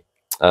 haven't you?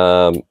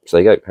 So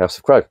there you go, House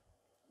of Crow.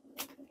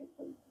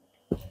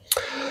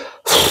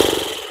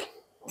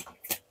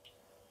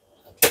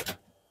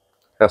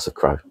 House of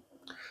Crow.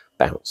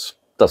 Bounce.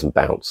 Doesn't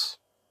bounce.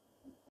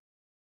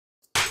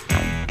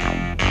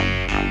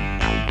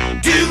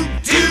 Do,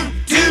 do,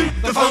 do.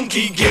 the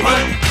funky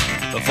gibbon.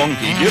 The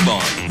funky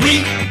gibbon. We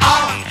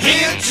are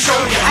here to show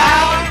you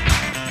how.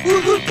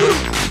 Ooh, ooh,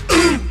 ooh,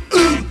 ooh,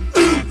 ooh,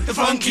 ooh, the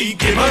funky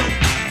gibbon.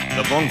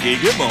 The funky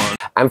gibbon.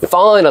 And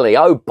finally,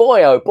 oh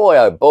boy, oh boy,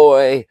 oh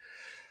boy,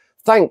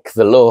 thank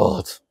the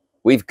Lord,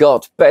 we've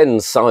got Ben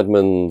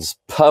Seidman's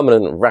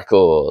permanent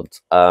record,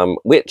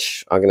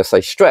 which I'm going to say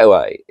straight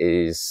away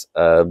is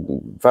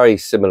very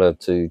similar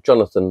to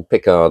Jonathan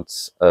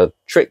Pickard's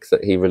trick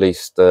that he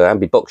released,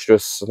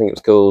 Ambidextrous, I think it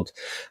was called,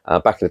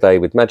 back in the day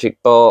with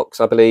Magic Box,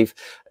 I believe.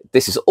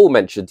 This is all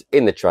mentioned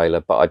in the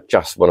trailer, but I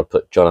just want to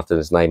put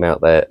Jonathan's name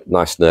out there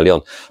nice and early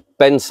on.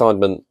 Ben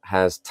Seidman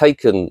has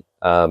taken,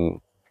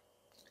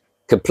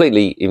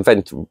 completely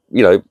invented,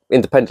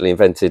 independently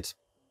invented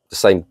the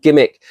same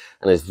gimmick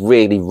and has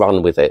really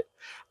run with it.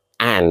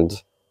 And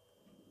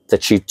the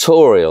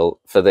tutorial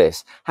for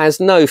this has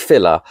no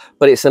filler,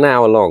 but it's an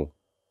hour long.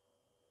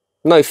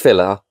 No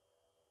filler,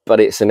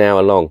 but it's an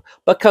hour long.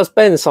 Because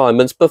Ben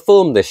Seidman's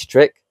performed this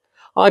trick,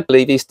 I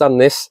believe he's done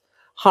this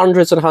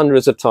hundreds and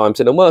hundreds of times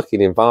in a working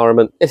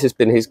environment. This has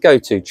been his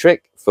go-to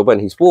trick for when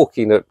he's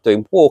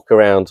doing walk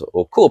around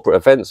or corporate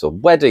events or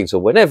weddings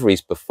or whenever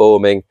he's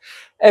performing.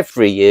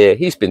 Every year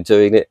he's been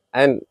doing it,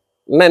 and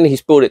then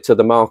he's brought it to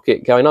the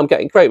market going, I'm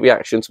getting great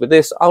reactions with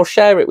this, I'll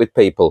share it with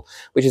people,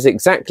 which is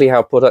exactly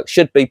how products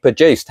should be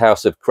produced,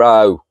 House of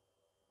Crow.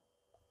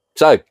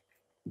 So,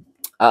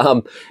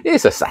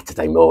 it's a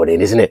Saturday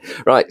morning, isn't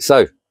it? Right,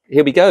 so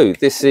here we go.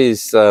 This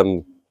is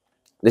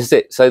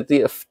it. So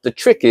the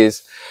trick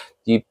is,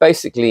 you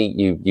basically,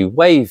 you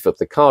wave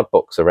the card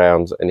box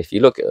around, and if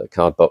you look at a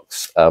card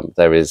box,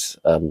 there is,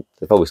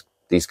 they've always,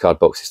 these card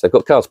boxes, they've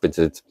got cards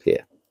printed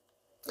here.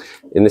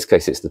 In this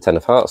case, it's the 10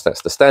 of hearts,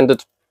 that's the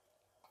standard.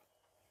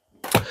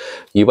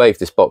 You wave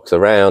this box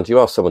around, you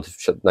ask someone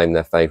to name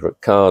their favourite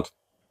card,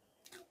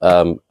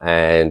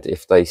 and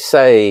if they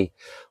say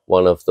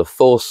one of the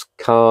force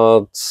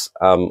cards,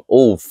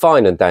 all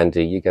fine and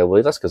dandy, you go,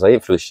 well, that's because I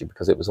influenced you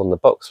because it was on the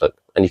box, look,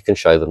 and you can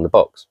show them the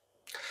box.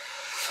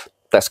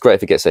 That's great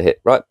if it gets a hit,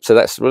 right? So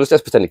let's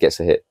pretend it gets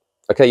a hit.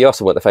 Okay, you ask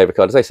them what their favourite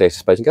card is, they say Ace of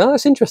Spades, and go, oh,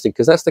 that's interesting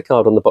because that's the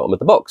card on the bottom of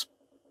the box.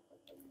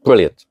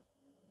 Brilliant.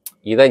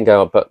 You then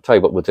go, but tell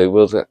you what we'll do,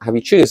 we'll have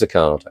you choose a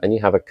card, and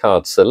you have a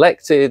card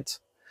selected.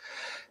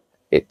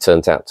 It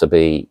turns out to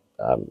be,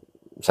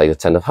 say, the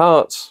 10 of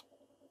hearts.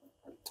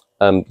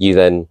 You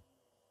then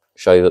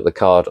show that the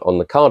card on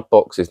the card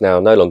box is now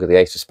no longer the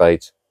Ace of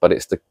Spades, but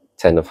it's the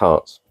 10 of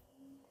hearts.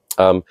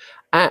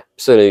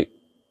 Absolute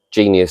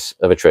genius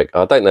of a trick.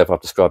 I don't know if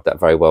I've described that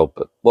very well,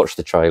 but watch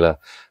the trailer.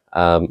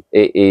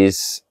 It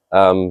is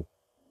a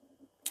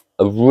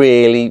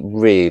really,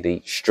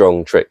 really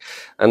strong trick.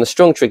 And the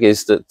strong trick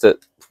is that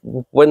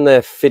when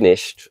they're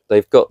finished,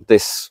 they've got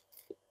this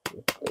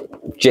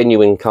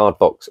genuine card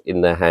box in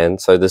their hand,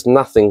 so there's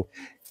nothing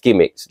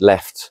gimmicked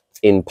left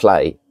in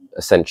play,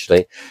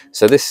 essentially.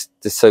 So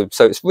so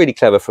it's really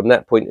clever from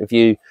that point of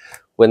view.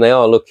 When they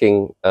are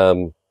looking,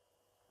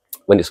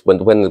 when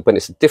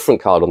it's a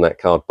different card on that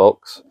card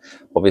box,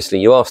 obviously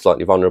you are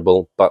slightly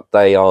vulnerable, but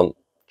they aren't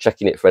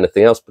checking it for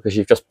anything else because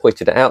you've just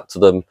pointed it out to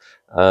them,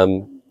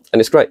 and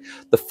it's great.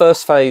 The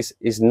first phase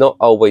is not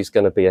always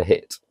going to be a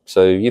hit.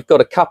 So you've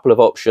got a couple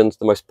of options,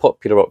 the most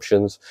popular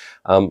options.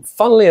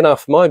 Funnily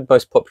enough, my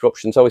most popular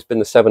option's always been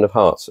the 7 of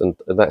hearts, and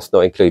that's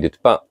not included,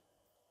 but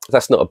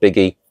that's not a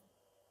biggie.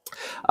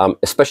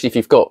 Especially if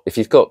you've got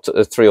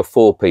 3 or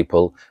 4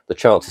 people, the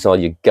chances are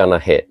you're gonna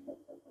hit.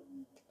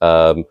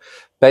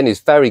 Ben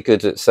is very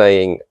good at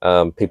saying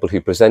people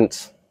who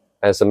present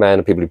as a man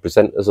and people who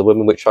present as a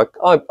woman, which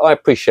I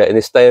appreciate in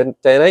this day and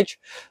age.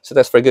 So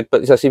that's very good.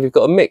 But so if you've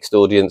got a mixed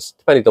audience,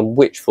 depending on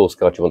which force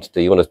card you want to do,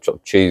 you want to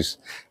choose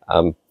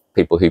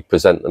people who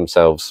present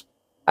themselves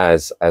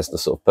as the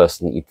sort of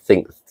person that you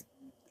think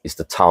is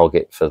the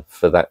target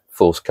for that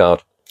force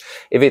card.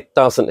 If it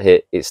doesn't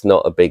hit, it's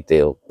not a big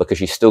deal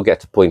because you still get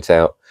to point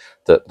out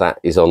that that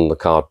is on the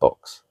card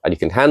box, and you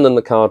can hand them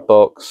the card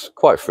box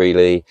quite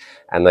freely,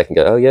 and they can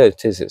go, "Oh yeah,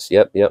 it is. It's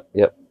yep.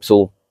 It's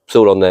all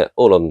on there,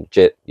 all on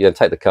legit." You then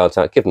take the cards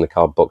out, give them the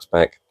card box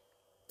back,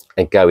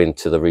 and go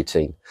into the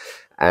routine,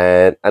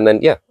 and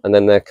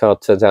then their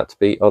card turns out to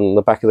be on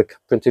the back of the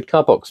printed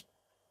card box.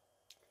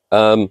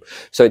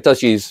 So it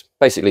does use,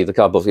 basically the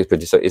card box is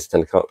printed, so it's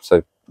 10 cards.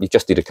 So you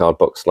just need a card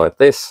box like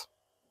this.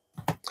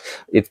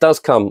 It does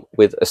come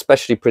with a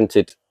specially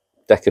printed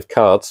deck of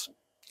cards,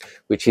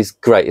 which is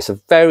great. It's a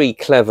very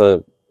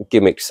clever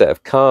gimmick set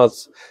of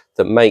cards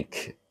that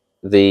make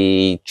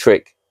the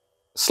trick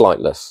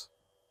slightless.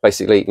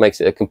 Basically, it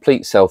makes it a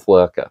complete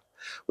self-worker,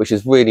 which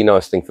is a really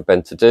nice thing for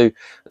Ben to do.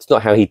 It's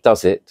not how he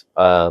does it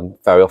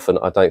very often,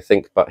 I don't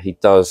think, but he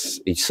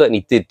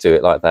certainly did do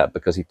it like that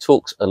because he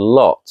talks a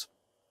lot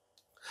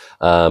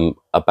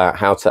about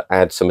how to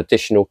add some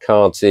additional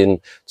cards in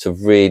to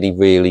really,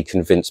 really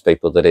convince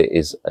people that it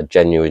is a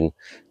genuine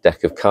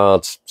deck of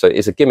cards. So it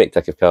is a gimmick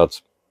deck of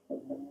cards.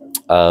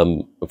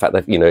 In fact,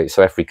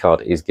 so every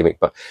card is gimmick,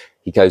 but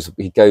he goes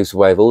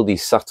away with all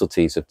these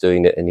subtleties of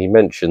doing it, and he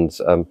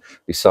mentions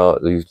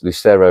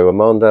Lucero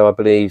Armando, I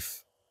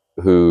believe,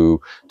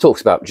 who talks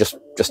about just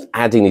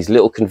adding these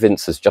little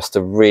convincers just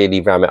to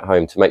really ram it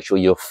home, to make sure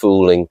you're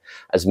fooling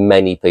as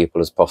many people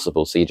as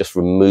possible. So you're just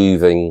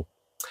removing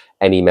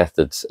any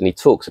methods. And he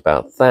talks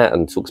about that,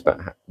 and talks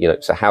about, you know,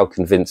 so how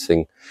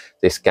convincing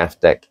this gaff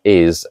deck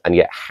is, and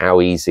yet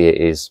how easy it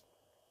is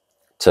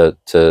to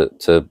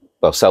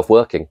well,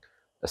 self-working,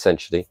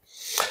 essentially.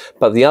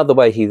 But the other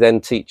way he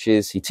then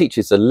teaches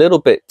a little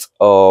bit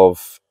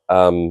of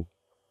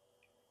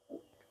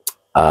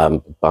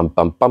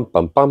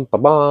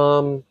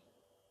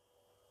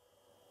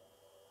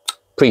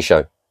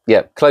pre-show.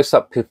 Yeah,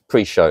 close-up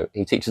pre-show.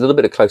 He teaches a little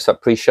bit of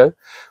close-up pre-show,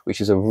 which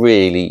is a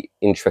really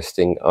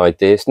interesting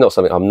idea. It's not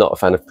something, I'm not a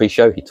fan of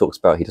pre-show. He talks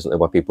about he doesn't know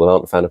why people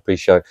aren't a fan of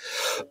pre-show.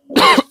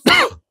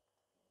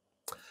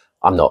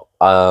 I'm not.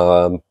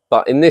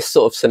 But in this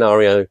sort of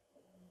scenario,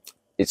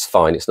 it's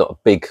fine. It's not a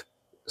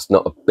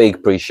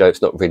big pre-show.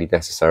 It's not really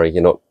necessary.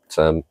 You're not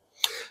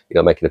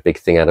making a big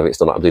thing out of it. It's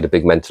not like I'm doing a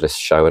big mentalist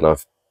show and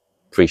I've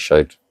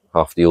pre-showed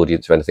half the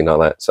audience or anything like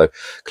that. So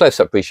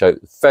close-up pre-show,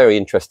 very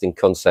interesting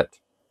concept,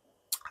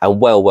 and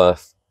well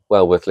worth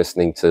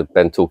listening to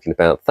Ben talking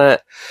about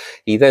that.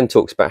 He then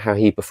talks about how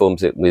he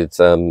performs it with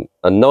a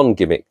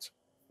non-gimmicked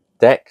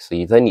deck. So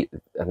and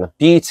the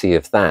beauty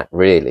of that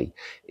really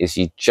is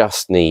you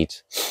just need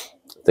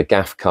the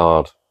gaff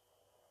card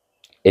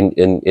in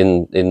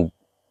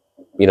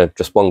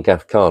just one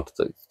gaff card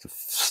that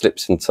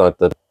slips inside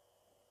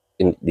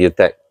your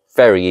deck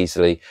very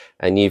easily,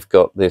 and you've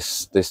got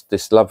this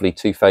lovely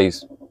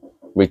two-phase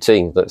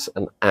routine that's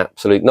an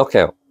absolute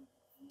knockout.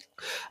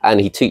 And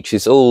he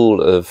teaches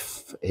all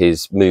of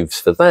his moves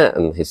for that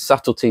and his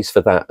subtleties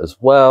for that as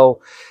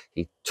well.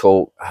 I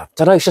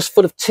don't know, it's just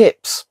full of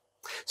tips.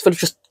 It's full of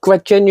just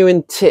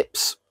genuine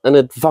tips and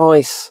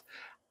advice.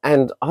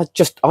 And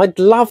I'd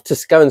love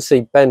to go and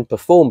see Ben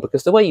perform,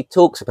 because the way he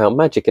talks about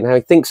magic and how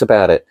he thinks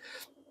about it,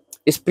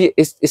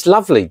 it's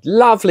lovely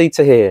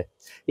to hear.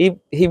 He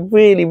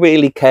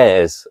really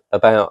cares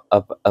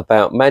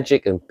about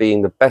magic and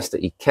being the best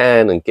that he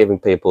can and giving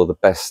people the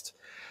best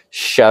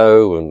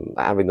show and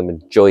having them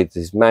enjoy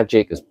his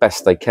magic as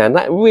best they can.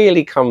 That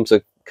really comes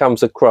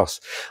across.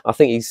 I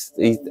think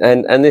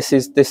this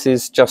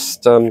is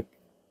just a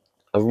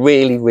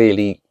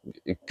really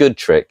good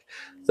trick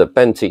that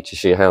Ben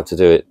teaches you how to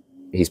do it.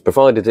 He's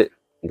provided it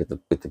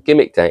with the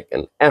gimmick deck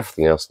and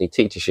everything else, and he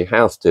teaches you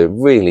how to do it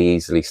really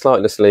easily,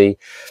 slightlessly,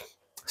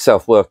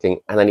 self-working,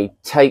 and then he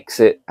takes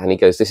it and he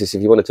goes, this is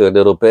if you want to do a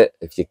little bit,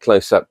 if you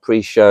close up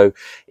pre-show,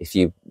 if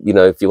you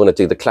want to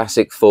do the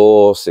classic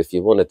force, if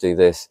you want to do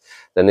this,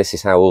 then this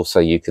is how also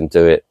you can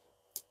do it.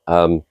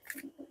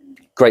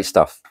 Great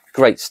stuff,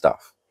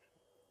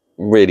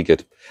 really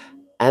good.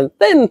 And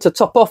then to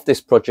top off this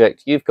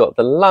project, you've got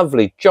the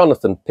lovely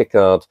Jonathan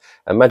Pickard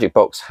and Magic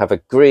Box have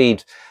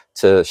agreed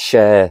to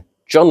share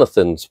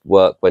Jonathan's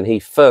work when he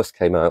first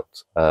came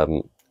out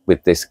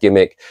with this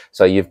gimmick.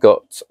 So you've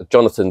got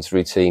Jonathan's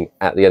routine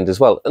at the end as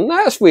well, and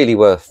that's really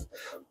worth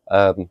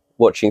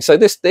watching. So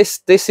this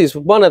is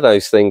one of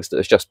those things that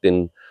has just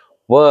been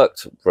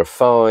worked,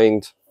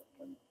 refined,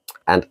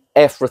 and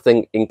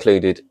everything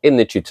included in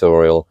the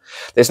tutorial.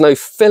 There's no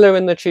filler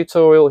in the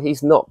tutorial.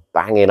 He's not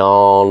banging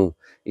on,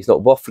 he's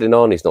not waffling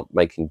on, he's not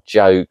making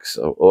jokes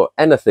or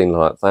anything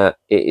like that.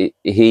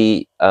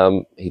 He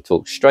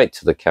talks straight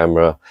to the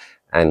camera,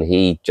 and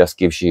he just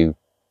gives you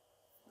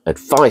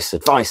advice.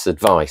 Ben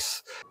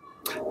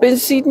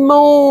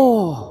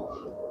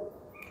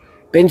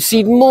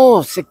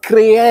Seidman, c'est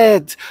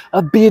create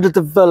a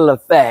beautiful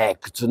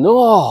effect,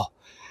 no?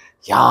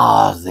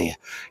 Yeah,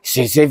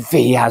 says if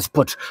he has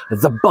put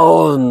the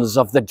bones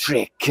of the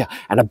trick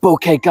and a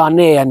bouquet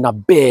garni in a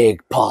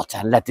big pot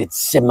and let it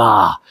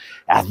simmer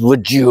and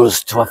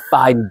reduce to a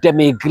fine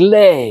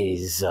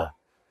demi-glaze.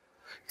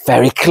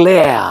 Very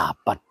clear,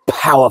 but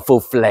powerful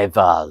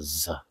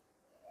flavors.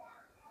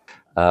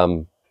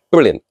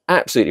 Brilliant,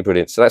 absolutely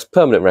brilliant. So that's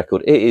permanent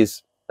record. It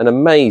is an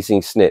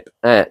amazing snip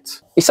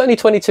it's only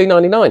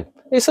 $22.99.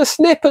 It's a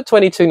snip at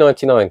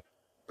 $22.99.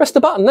 Press the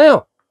button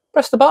now.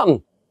 Press the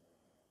button.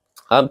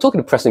 Talking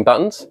of pressing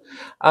buttons,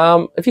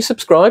 if you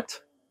subscribed,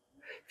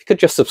 if you could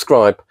just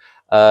subscribe,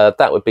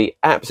 that would be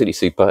absolutely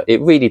super. It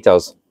really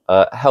does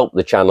help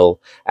the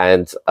channel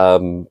and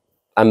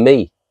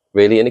me,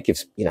 really. And it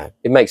gives,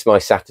 it makes my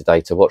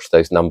Saturday to watch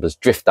those numbers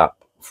drift up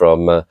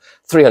from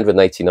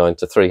 389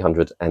 to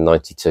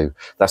 392.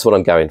 That's what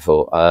I'm going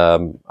for.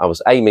 I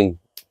was aiming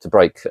to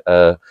break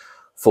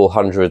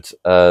 400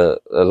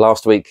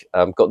 last week.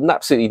 Got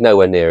absolutely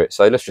nowhere near it.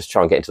 So let's just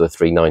try and get into the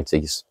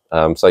 390s.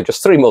 So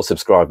just 3 more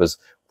subscribers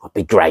would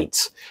be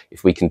great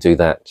if we can do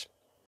that.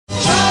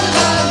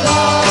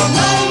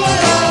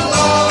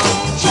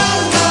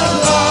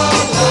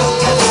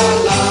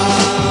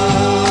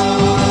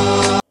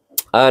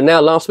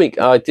 Now, last week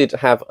I did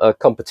have a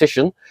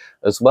competition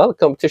as well, a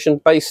competition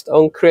based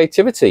on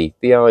creativity.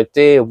 The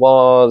idea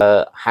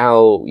was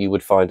how you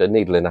would find a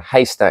needle in a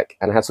haystack,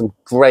 and had some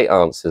great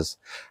answers,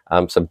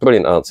 some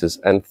brilliant answers.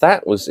 And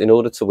that was in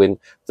order to win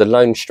the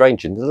Lone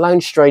Stranger. The Lone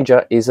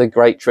Stranger is a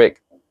great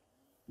trick.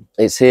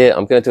 It's here.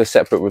 I'm going to do a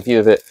separate review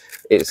of it.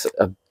 It's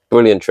a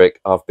brilliant trick.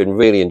 I've been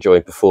really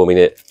enjoying performing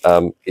it.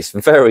 It's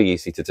very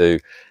easy to do.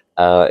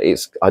 I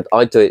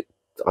do it.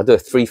 I do a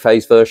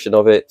 3-phase version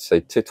of it, so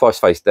twice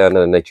face down, and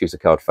then they choose a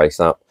card face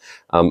up,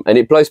 and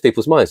it blows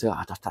people's minds. Oh,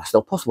 that's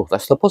not possible.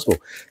 That's not possible.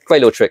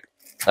 Great little trick.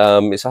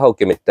 It's a whole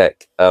gimmick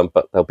deck,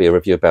 but there'll be a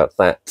review about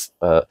that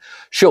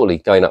shortly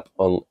going up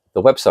on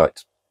the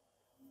website.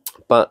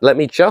 But let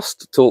me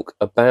just talk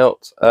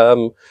about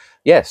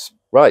yes,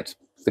 right,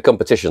 the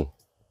competition.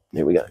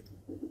 Here we go.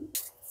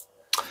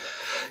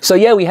 So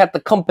yeah, we had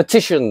the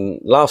competition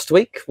last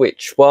week,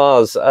 which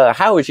was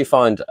how would you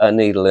find a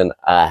needle in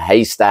a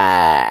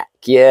haystack?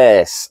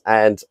 Yes,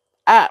 and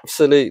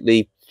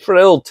absolutely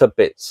thrilled to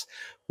bits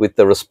with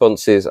the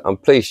responses. I'm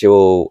pleased you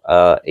all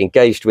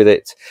engaged with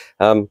it.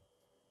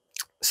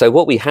 So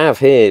what we have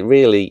here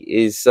really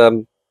is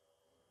a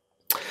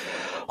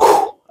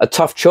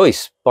tough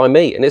choice by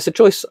me, and it's a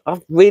choice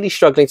I'm really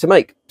struggling to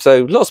make.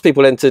 So lots of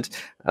people entered.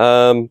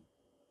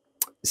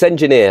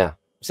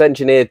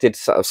 Engineer did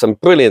some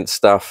brilliant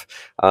stuff.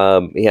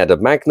 He had a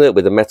magnet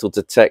with a metal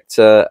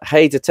detector,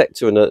 hay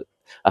detector, and a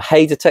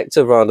hay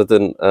detector rather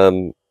than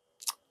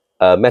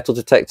a metal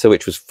detector,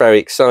 which was very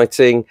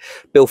exciting.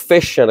 Bill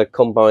Fish had a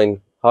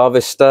combine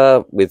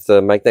harvester with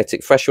a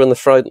magnetic thresher on the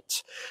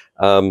front.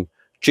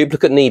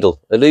 Duplicate needle,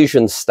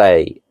 illusion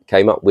stay,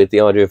 came up with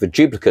the idea of a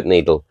duplicate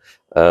needle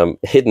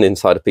hidden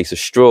inside a piece of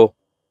straw.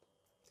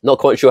 Not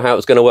quite sure how it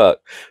was going to work,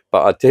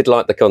 but I did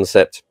like the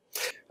concept.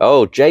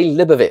 Oh, Jay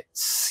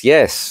Libovitz,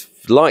 yes,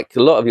 like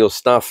a lot of your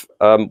stuff.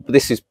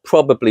 This is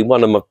probably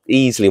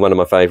easily one of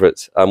my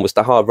favourites. Was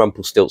the hard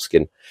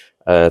Rumpelstiltskin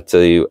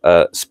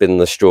to spin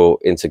the straw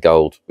into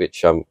gold,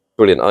 which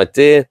brilliant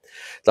idea.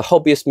 The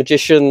Hobbyist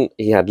Magician,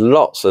 he had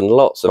lots and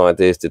lots of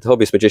ideas. Did the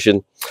Hobbyist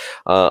Magician?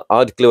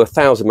 I'd glue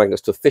 1,000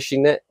 magnets to a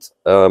fishing net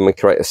and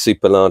create a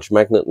super large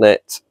magnet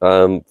net.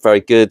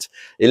 Very good.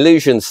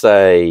 Illusion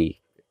say,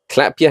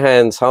 clap your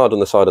hands hard on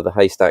the side of the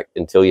haystack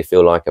until you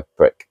feel like a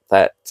prick.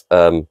 That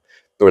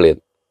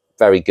brilliant,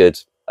 very good.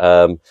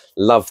 Love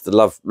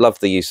the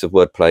use of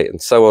wordplay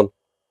and so on.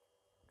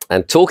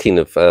 And talking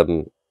of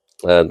the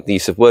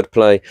use of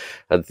wordplay,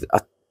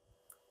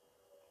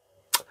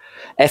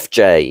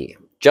 FJ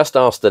just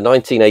asked the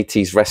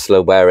 1980s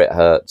wrestler where it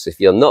hurts. If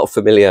you're not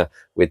familiar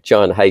with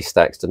Giant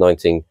Haystacks, the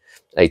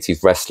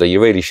 1980s wrestler,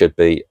 you really should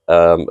be.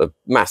 A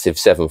massive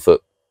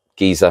 7-foot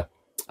geezer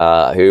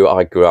who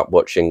I grew up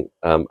watching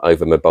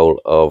over my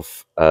bowl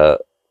of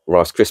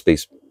Rice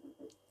Krispies.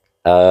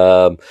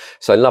 So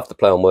I love the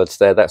play on words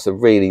there. That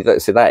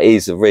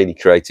is a really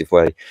creative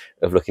way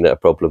of looking at a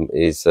problem,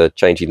 is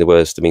changing the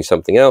words to mean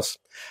something else.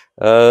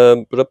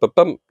 The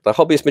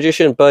Hobbyist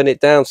Magician, burn it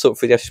down, sort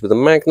through the ashes with a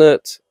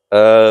magnet.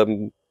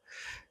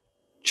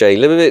 Jay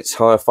Libovitz,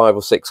 hire 5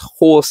 or 6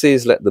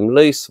 horses, let them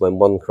loose. When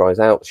one cries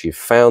out, you've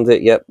found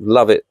it. Yep,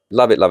 love it,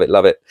 love it, love it,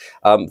 love it.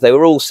 They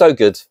were all so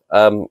good.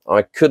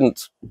 I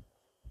couldn't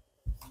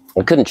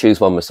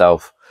choose one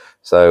myself,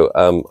 so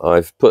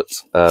I've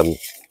put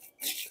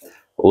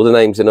all the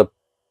names in a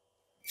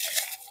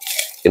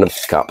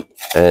cup,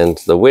 and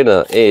the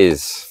winner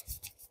is,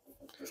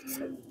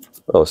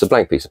 oh, it's a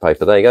blank piece of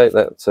paper. There you go.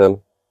 That's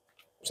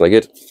it's no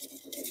good.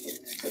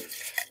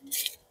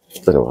 I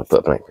don't know why I put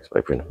a blank piece of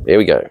paper in. Here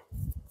we go.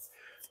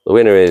 The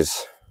winner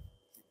is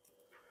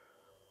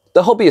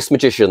the Hobbyist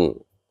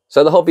Magician.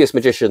 So the Hobbyist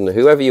Magician,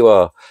 whoever you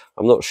are,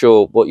 I'm not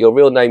sure what your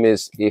real name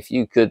is. If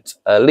you could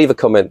leave a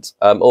comment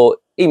or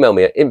email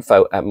me at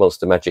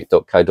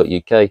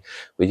info@monstermagic.co.uk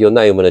with your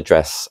name and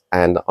address,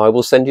 and I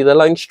will send you the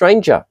Lone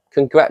Stranger.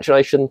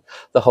 Congratulations,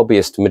 the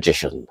Hobbyist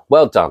Magician.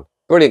 Well done.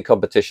 Brilliant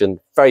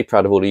competition. Very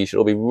proud of all of you. You should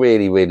all be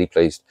really, really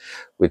pleased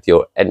with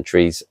your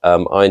entries.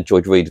 I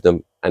enjoyed reading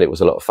them, and it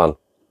was a lot of fun.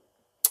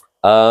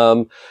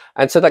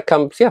 And so that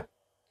comes, yeah.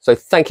 So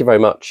thank you very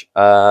much.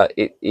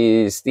 It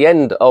is the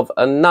end of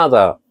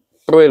another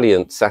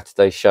brilliant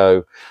Saturday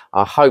show.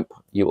 I hope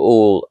you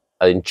all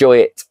enjoy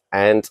it,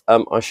 and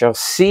I shall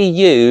see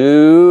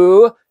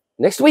you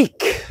next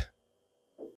week.